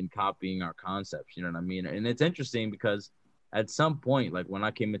that have been copying our concepts. You know what I mean? And it's interesting because at some point, like when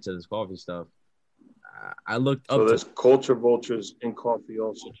I came into this coffee stuff, I looked up. So there's culture vultures in coffee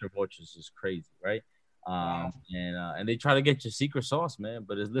also. Culture vultures is crazy, right? And they try to get your secret sauce, man.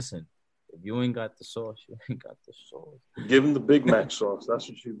 But listen, if you ain't got the sauce, you ain't got the sauce. Give them the Big Mac sauce. That's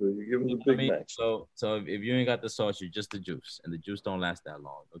what you do. You give them the Big Mac. So if you ain't got the sauce, you're just the juice, and the juice don't last that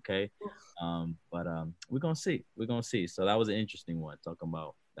long, okay? But we're gonna see. So that was an interesting one, talking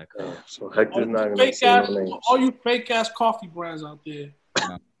about that. So Hector's not gonna say no names. All you fake ass coffee brands out there.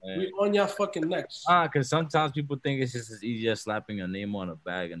 We on your fucking necks. Because sometimes people think it's just as easy as slapping a name on a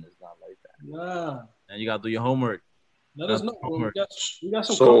bag, and it's not like that. Nah. And you gotta do your homework. Let us know. We got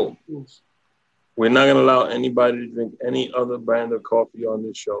some so we're not gonna allow anybody to drink any other brand of coffee on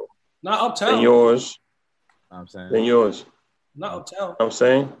this show. Not Uptown. Than yours. I'm saying. Than yours. Not Uptown. I'm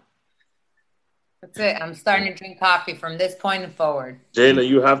saying. That's it. I'm starting to drink coffee from this point forward. Jayla,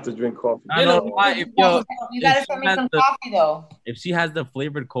 you have to drink coffee. I know why. You gotta send me some coffee though. If she has the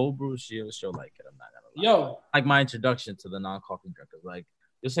flavored cold brew, she'll like it. I'm not gonna lie. Like my introduction to the non-coffee drinkers. Like,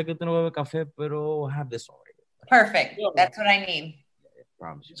 yo sé que tú no bebes café, pero have this already. Perfect. That's what I need. Yeah,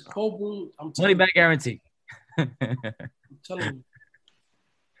 promise you. It's cold brew. I'm money back guarantee. I'm telling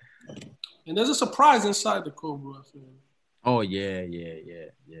you. And there's a surprise inside the cold brew, I feel. Oh yeah.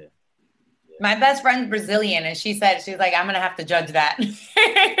 My best friend's Brazilian, and she was like, I'm gonna have to judge that.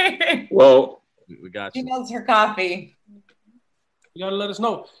 Well, we got you. She knows her coffee. You gotta let us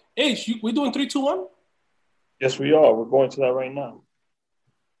know. H, we doing 3, 2, 1? Yes, we are. We're going to that right now.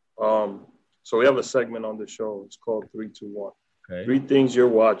 So we have a segment on the show. It's called 3, 2, 1. Okay. 3 things you're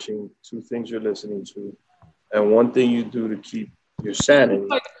watching, 2 things you're listening to, and 1 thing you do to keep your sanity.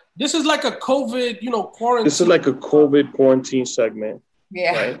 This is like a COVID, quarantine. This is like a COVID quarantine segment.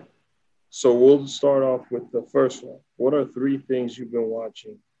 Yeah. Right? So we'll start off with the first one. What are 3 things you've been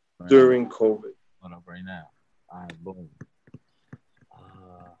watching during COVID? Hold up right now. All right, boom.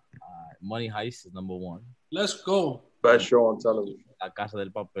 Money Heist is number 1. Let's go. Best show on television. La Casa del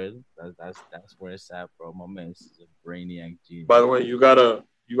Papel. That's where it's at, bro. My man is a brainiac genius. By the way, you gotta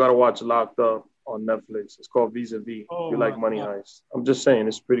watch Locked Up on Netflix. It's called Vis-a-Vis. Oh, you like Money Heist. I'm just saying,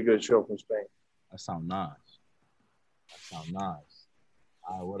 it's a pretty good show from Spain. That sound nice.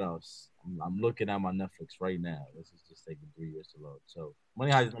 What else? I'm looking at my Netflix right now. This is just taking 3 years to load. So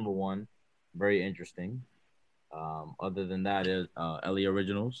Money Heist number one, very interesting. Other than that is LA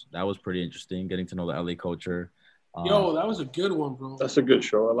Originals. That was pretty interesting, getting to know the LA culture. Yo, that was a good one, bro. That's a good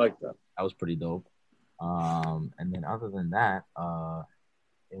show. I like that. That was pretty dope. And then other than that,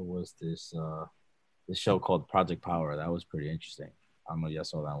 it was this show called Project Power. That was pretty interesting. I don't know if y'all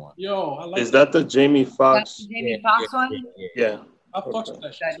saw that one. Yo, I like Is that the Jamie Foxx? That's the Jamie Foxx one? Yeah. I fucks with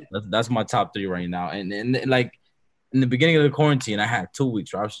that shit. That's my top three right now. And like in the beginning of the quarantine, I had 2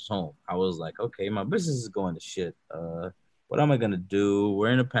 weeks where I was just home. I was like, okay, my business is going to shit. What am I gonna do?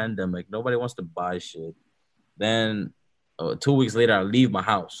 We're in a pandemic. Nobody wants to buy shit. Then 2 weeks later, I leave my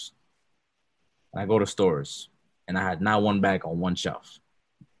house. I go to stores, and I had not one bag on one shelf.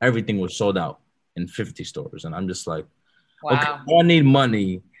 Everything was sold out in 50 stores, and I'm just like, Wow. okay, I need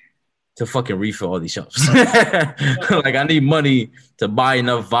money to fucking refill all these shelves. Like I need money to buy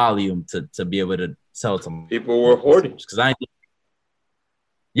enough volume to be able to sell to them. People were hoarding Because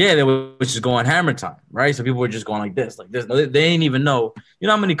they were just going hammer time, right? So people were just going like this. They didn't even know. You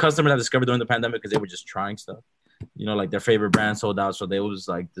know how many customers I discovered during the pandemic because they were just trying stuff. You know, like their favorite brand sold out, so they was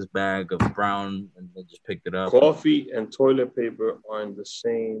like this bag of brown, and they just picked it up. Coffee and toilet paper are in the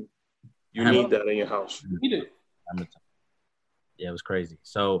same. You need that in your house. Need it. Yeah, it was crazy.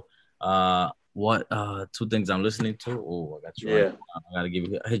 So, what 2 things I'm listening to? Oh, I got you. Yeah. Right. I gotta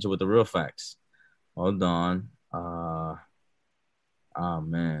hit you with the real facts. Hold on. Oh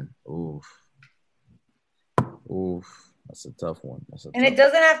man. Oof. That's a tough one. And it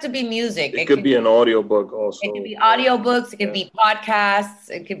doesn't have to be music. It could be an audiobook also. It could be audiobooks. It could be podcasts.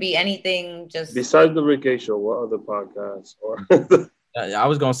 It could be anything. Just besides the Rick A Show, what other podcasts? Or I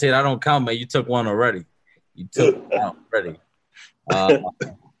was gonna say that don't count, man. You took one already. You took one out already.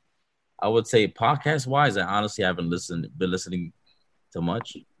 I would say podcast wise, I honestly haven't been listening to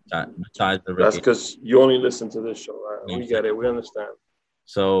much. Besides the Rick That's because you only listen to this show, right? We get it. We understand.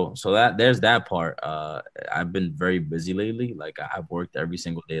 So that there's that part. I've been very busy lately. Like I've worked every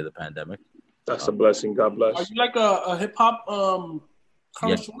single day of the pandemic. That's a blessing. God bless. Are you like a hip hop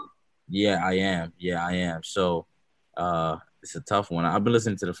connoisseur? Yeah, I am. So it's a tough one. I've been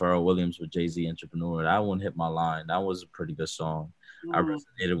listening to the Pharrell Williams with Jay-Z Entrepreneur. That one hit my line. That was a pretty good song. I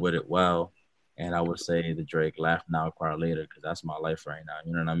resonated with it well. And I would say the Drake Laugh Now, Cry Later, because that's my life right now.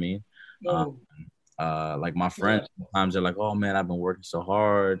 You know what I mean? Like my friends, sometimes they're like, "Oh man, I've been working so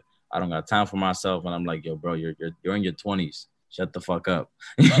hard. I don't got time for myself." And I'm like, "Yo, bro, you're in your 20s. Shut the fuck up."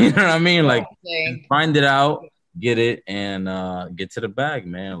 You know what I mean? Like, find it out, get it, and get to the bag,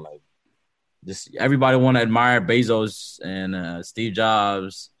 man. Like, just everybody want to admire Bezos and Steve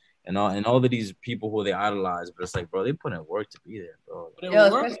Jobs and all of these people who they idolize, but it's like, bro, they put in work to be there, bro. Yo,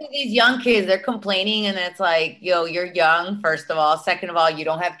 especially these young kids, they're complaining, and it's like, yo, you're young, first of all. Second of all, you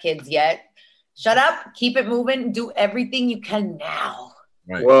don't have kids yet. Shut up, keep it moving, do everything you can now.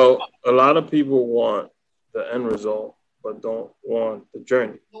 Right. Well, a lot of people want the end result, but don't want the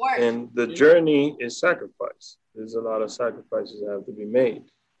journey. And the journey is sacrifice. There's a lot of sacrifices that have to be made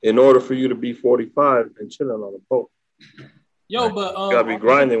in order for you to be 45 and chilling on a boat. Yo, but you gotta be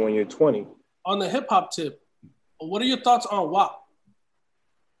grinding when you're 20. On the hip hop tip, what are your thoughts on WAP?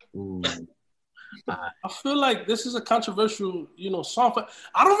 Ooh. I feel like this is a controversial, song.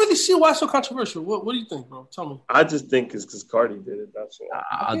 I don't really see why it's so controversial. What do you think, bro? Tell me. I just think it's because Cardi did it. That's why.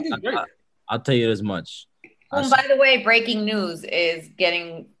 I think it's great. I'll tell you this much. By the way, breaking news is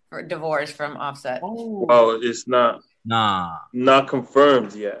getting divorced from Offset. Oh. Well, it's not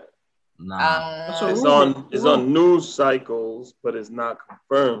confirmed yet. It's on news cycles, but it's not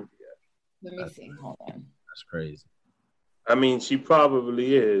confirmed yet. Let me see. Hold on. That's crazy. I mean, she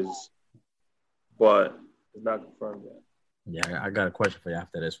probably is, but it's not confirmed yet. Yeah, I got a question for you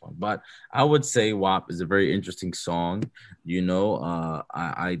after this one. But I would say WAP is a very interesting song.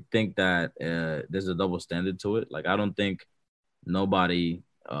 I think that there's a double standard to it. Like, I don't think nobody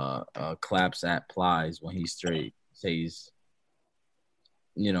claps at Plies when he's straight. Says,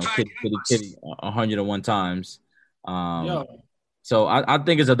 kitty 101 times. So I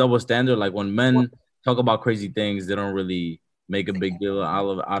think it's a double standard. Like, when men talk about crazy things, they don't really make a big deal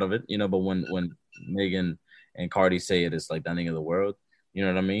out of it, but when Megan and Cardi say it, it's like the ending of the world. You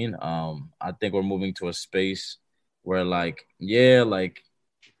know what I mean? I think we're moving to a space where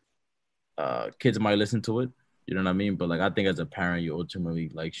kids might listen to it. You know what I mean? But I think as a parent, you ultimately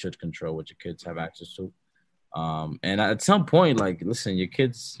should control what your kids have access to. And at some point, listen, your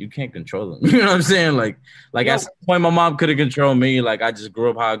kids, you can't control them. You know what I'm saying? At some point, my mom couldn't control me. I just grew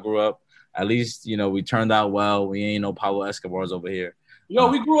up how I grew up. At least, we turned out well. We ain't no Pablo Escobars over here. Yo,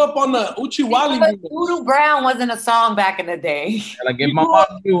 we grew up on the Uchiwali remix. Voodoo Brown wasn't a song back in the day. Like if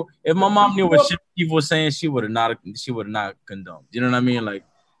my mom knew what people were saying, she would have not condoned. You know what I mean? Like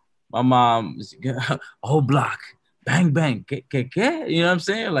my mom, whole block, bang bang, you know what I'm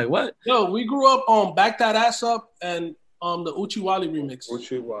saying? Like what? Yo, we grew up on Back That Ass Up and the Uchiwali remix.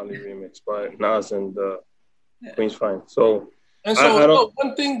 Uchiwali remix by Nas and Queen's Fine. So. And so,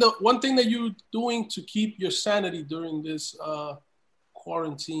 one thing that you're doing to keep your sanity during this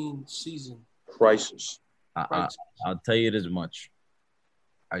quarantine season? Crisis. I'll tell you this much.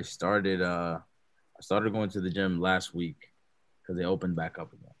 I started going to the gym last week because they opened back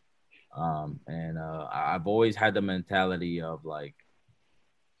up again. And I've always had the mentality of like,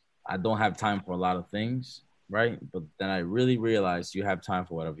 I don't have time for a lot of things, right? But then I really realized you have time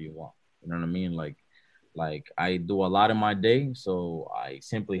for whatever you want. You know what I mean? Like I do a lot in my day, so I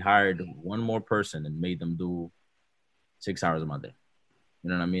simply hired one more person and made them do 6 hours of my day. You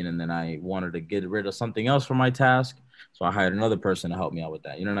know what I mean? And then I wanted to get rid of something else for my task, so I hired another person to help me out with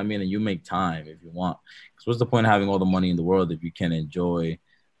that. You know what I mean? And you make time if you want. Because what's the point of having all the money in the world if you can't enjoy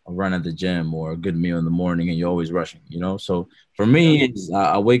a run at the gym or a good meal in the morning and you're always rushing, you know? So for me,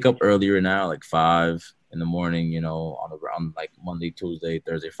 I wake up earlier now, like 5 in the morning, you know, on like Monday, Tuesday,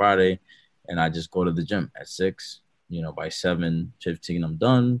 Thursday, Friday. And I just go to the gym at 6, you know, by 7:15, I'm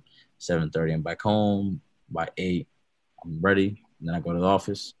done. 7:30, I'm back home. By 8, I'm ready. And then I go to the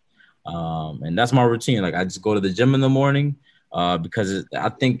office. And that's my routine. Like I just go to the gym in the morning because I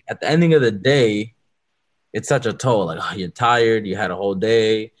think at the ending of the day, it's such a toll. Like, oh, you're tired. You had a whole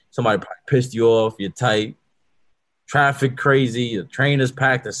day. Somebody probably pissed you off. You're tight. Traffic crazy. The train is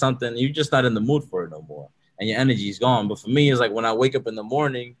packed or something. You're just not in the mood for it no more. And your energy is gone. But for me, it's like when I wake up in the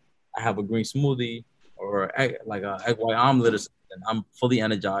morning, I have a green smoothie or like a egg white omelet or something. I'm fully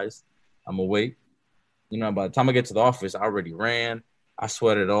energized. I'm awake. You know, by the time I get to the office, I already ran. I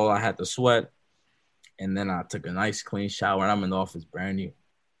sweated all I had to sweat. And then I took a nice clean shower and I'm in the office brand new.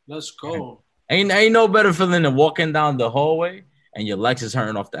 Let's go. Ain't no better feeling than walking down the hallway and your legs is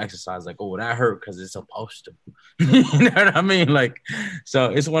hurting off the exercise. Like, oh, that hurt because it's supposed to. You know what I mean? Like,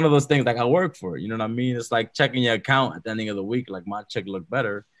 so it's one of those things like I work for it. You know what I mean? It's like checking your account at the ending of the week. Like my check look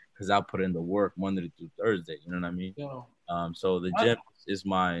better because I put in the work Monday through Thursday. You know what I mean? Yeah. So the gym is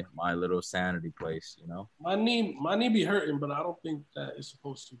my little sanity place, you know? My knee be hurting, but I don't think that it's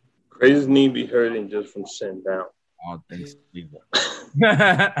supposed to. Crazy's knee be hurting just from sitting down. I don't think so either.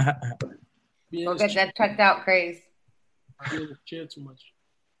 Go get that checked out, Craze. I in the chair too much.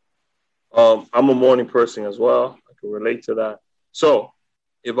 I'm a morning person as well. I can relate to that. So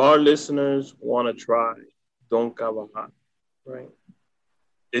if our listeners want to try Don Carvajal, right?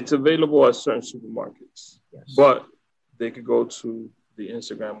 It's available at certain supermarkets, yes. But they could go to the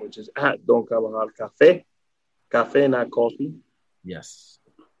Instagram, which is at Don Carvajal Cafe, not coffee. Yes.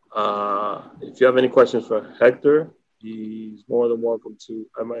 If you have any questions for Hector, he's more than welcome to.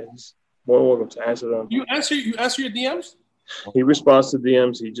 He's more than welcome to answer them. You answer your DMs? He responds to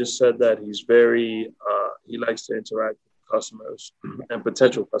DMs. He just said that he's very, he likes to interact with customers and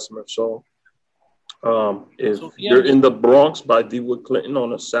potential customers. So if you're in the Bronx by DeWood Clinton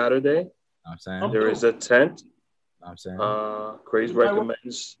on a Saturday, there is a tent. Craze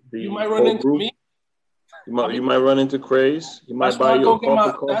recommends the you might run into group. me. You might run into Craze. You might buy you a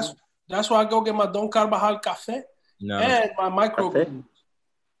coffee. That's why I go get my Don Carvajal Cafe and my micro. You know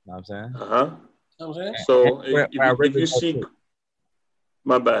what I'm saying? Uh-huh. You know what I'm saying? So if you see,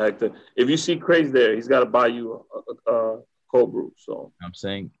 my bad, Hector. If you see Craze there, he's got to buy you a cold brew. So I'm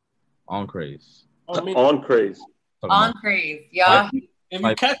saying on Craze. On Craze. On Craze, yeah. If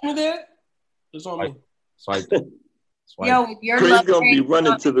you catch me there, it's on me. Swipe. Yo, with your Craze gonna be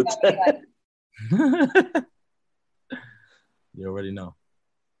running to the tent. You already know.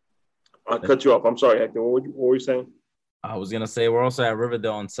 I cut you off. I'm sorry, Hector. What were you saying? I was gonna say we're also at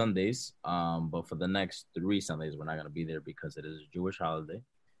Riverdale on Sundays. But for the next 3 Sundays, we're not gonna be there because it is a Jewish holiday.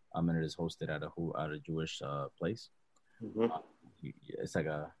 And it is hosted at a Jewish place. Mm-hmm. It's like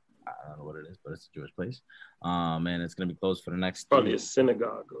I don't know what it is, but it's a Jewish place. And it's gonna be closed for the next. Probably a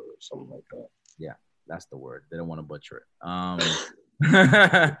synagogue or something like that. Yeah, that's the word. They don't want to butcher it.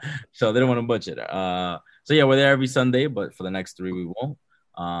 So they don't want to butcher it. So yeah, we're there every Sunday, but for the next 3 we won't.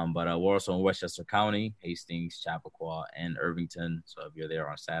 But we're also in Westchester County, Hastings, Chappaqua, and Irvington. So if you're there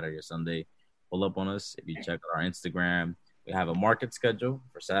on Saturday or Sunday, pull up on us. If you check out our Instagram, we have a market schedule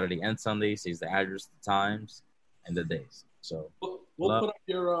for Saturday and Sunday. Says the address, the times, and the days. So we'll put up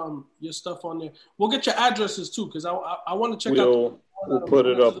your stuff on there. We'll get your addresses too, because I want to check out. We'll put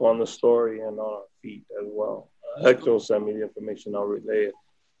it up on the story and on our feed as well. Hector will send me the information. I'll relay it.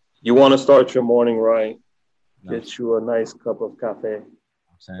 You want to start your morning right? Get you a nice cup of cafe.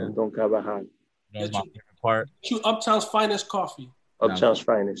 saying? Don Carvajal. You know what's my favorite part? You Uptown's finest coffee. Uptown's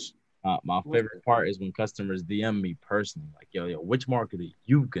finest. My favorite part is when customers DM me personally, like, yo, which market are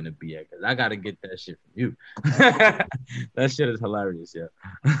you gonna be at? Because I gotta get that shit from you. That shit is hilarious, yeah.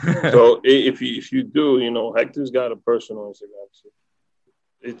 So if you do, you know, Hector's got a personal Instagram too.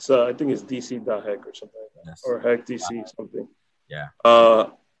 It's I think it's dc.hec or something like that, yes. Or Hec DC something. Yeah.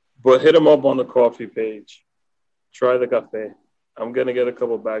 But hit him up on the coffee page. Try the cafe. I'm gonna get a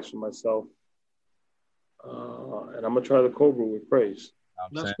couple bags for myself, and I'm gonna try the cold brew with Praise.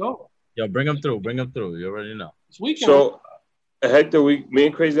 Let's go. Yo, bring them through. Bring them through. You already know. So, Hector, me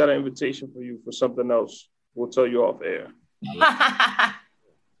and Crazy got an invitation for you for something else. We'll tell you off air.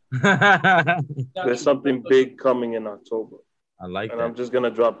 There's something big coming in October. I like that. And I'm just going to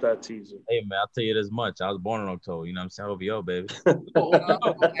drop that teaser. Hey, man, I'll tell you this much. I was born in October. You know what I'm saying? OVO, baby.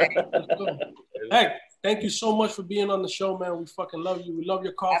 Hey, thank you so much for being on the show, man. We fucking love you. We love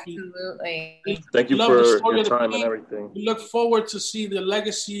your coffee. Absolutely. Thank you for your time and everything. We look forward to see the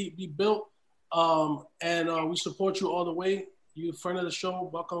legacy be built. And we support you all the way. You're a friend of the show.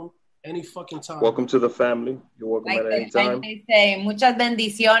 Welcome any fucking time. Welcome to the family. You're welcome at any time. Like they say, muchas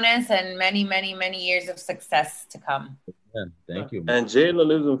bendiciones and many, many, many years of success to come. Yeah, thank you. And Jayla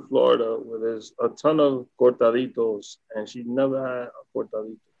lives in Florida where there's a ton of cortaditos, and she never had a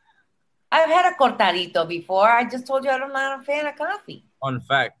cortadito. I've had a cortadito before. I just told you I'm not a fan of coffee. Fun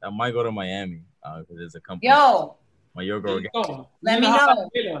fact, I might go to Miami because there's a company. Yo. Mayorga Organics. Let me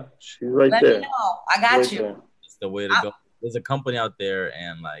know. She's right there. Let me know. I got you. There. It's the way to go. There's a company out there,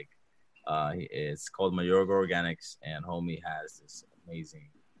 and like, it's called Mayorga Organics, and homie has this amazing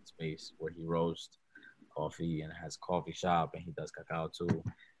space where he roasts coffee and has coffee shop, and he does cacao too.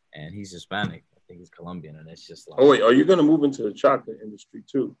 And he's Hispanic. I think he's Colombian, and it's just like. Oh wait, are you gonna move into the chocolate industry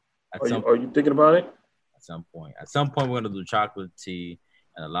too? Are you thinking about it? At some point. At some point, we're gonna do chocolate tea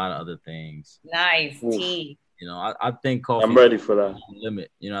and a lot of other things. Nice. Ooh. Tea. You know, I think coffee. I'm ready for that.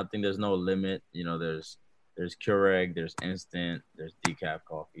 Limit. You know, I think there's no limit. You know, there's Keurig, there's instant, there's decaf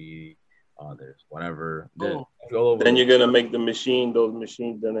coffee, there's whatever. Then you're gonna make those machines.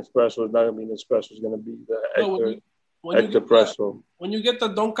 Then espresso is not gonna be an espresso. It's gonna be the Hector Presso. When you get the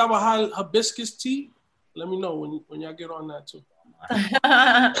Don Carvajal hibiscus tea, let me know when y'all get on that too.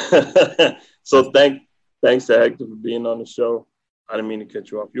 So thanks to Hector for being on the show. I didn't mean to cut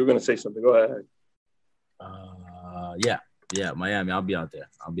you off. You were gonna say something. Go ahead. Yeah, Miami. I'll be out there.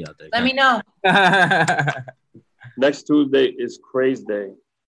 Let me know. Next Tuesday is Craze Day.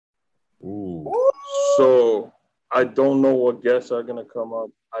 Ooh. So I don't know what guests are gonna come up.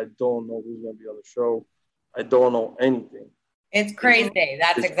 I don't know who's gonna be on the show. I don't know anything. It's Craze Day.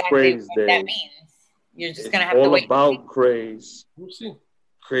 That's exactly what that means. You're just gonna have to wait. All about Craze. We'll see.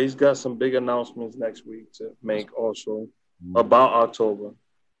 Craze got some big announcements next week to make also about October.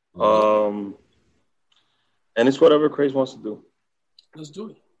 And it's whatever Craze wants to do. Let's do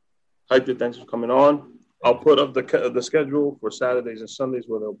it. Hector, thanks for coming on. I'll put up the schedule for Saturdays and Sundays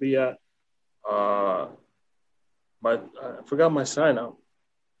where they'll be at. I forgot my sign out.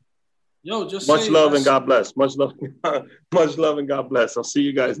 Yo, just much love and God bless. Much love and God bless. I'll see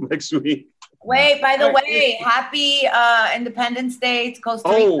you guys next week. Wait, by the way, happy Independence Day to Costa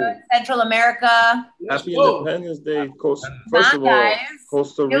Rica, Central America. Happy Independence Day, First of all,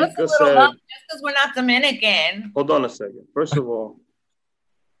 Costa Rica said. Just because we're not Dominican. Hold on a second. First of all,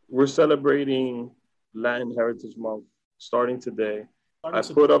 we're celebrating Latin Heritage Month starting today. I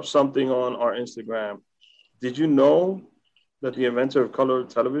put up something on our Instagram. Did you know that the inventor of color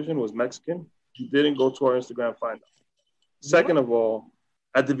television was Mexican? You didn't go to our Instagram, find out. Second of all,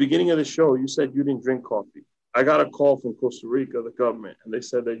 at the beginning of the show, you said you didn't drink coffee. I got a call from Costa Rica, the government, and they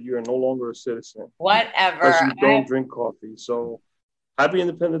said that you are no longer a citizen. Whatever. Because you don't drink coffee. So, happy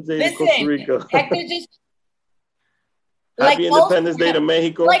Independence Day to Costa Rica. Hector just... Happy Independence Day to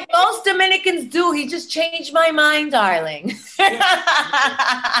Mexico. Like most Dominicans do. He just changed my mind, darling.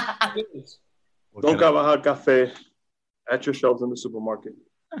 Don Carvajal Cafe at your shelves in the supermarket.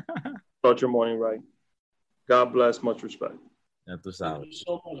 Start your morning right. God bless. Much respect. Ya tú sabes. Thank you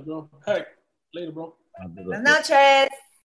so much, bro. Hey, later, bro. Buenas noches.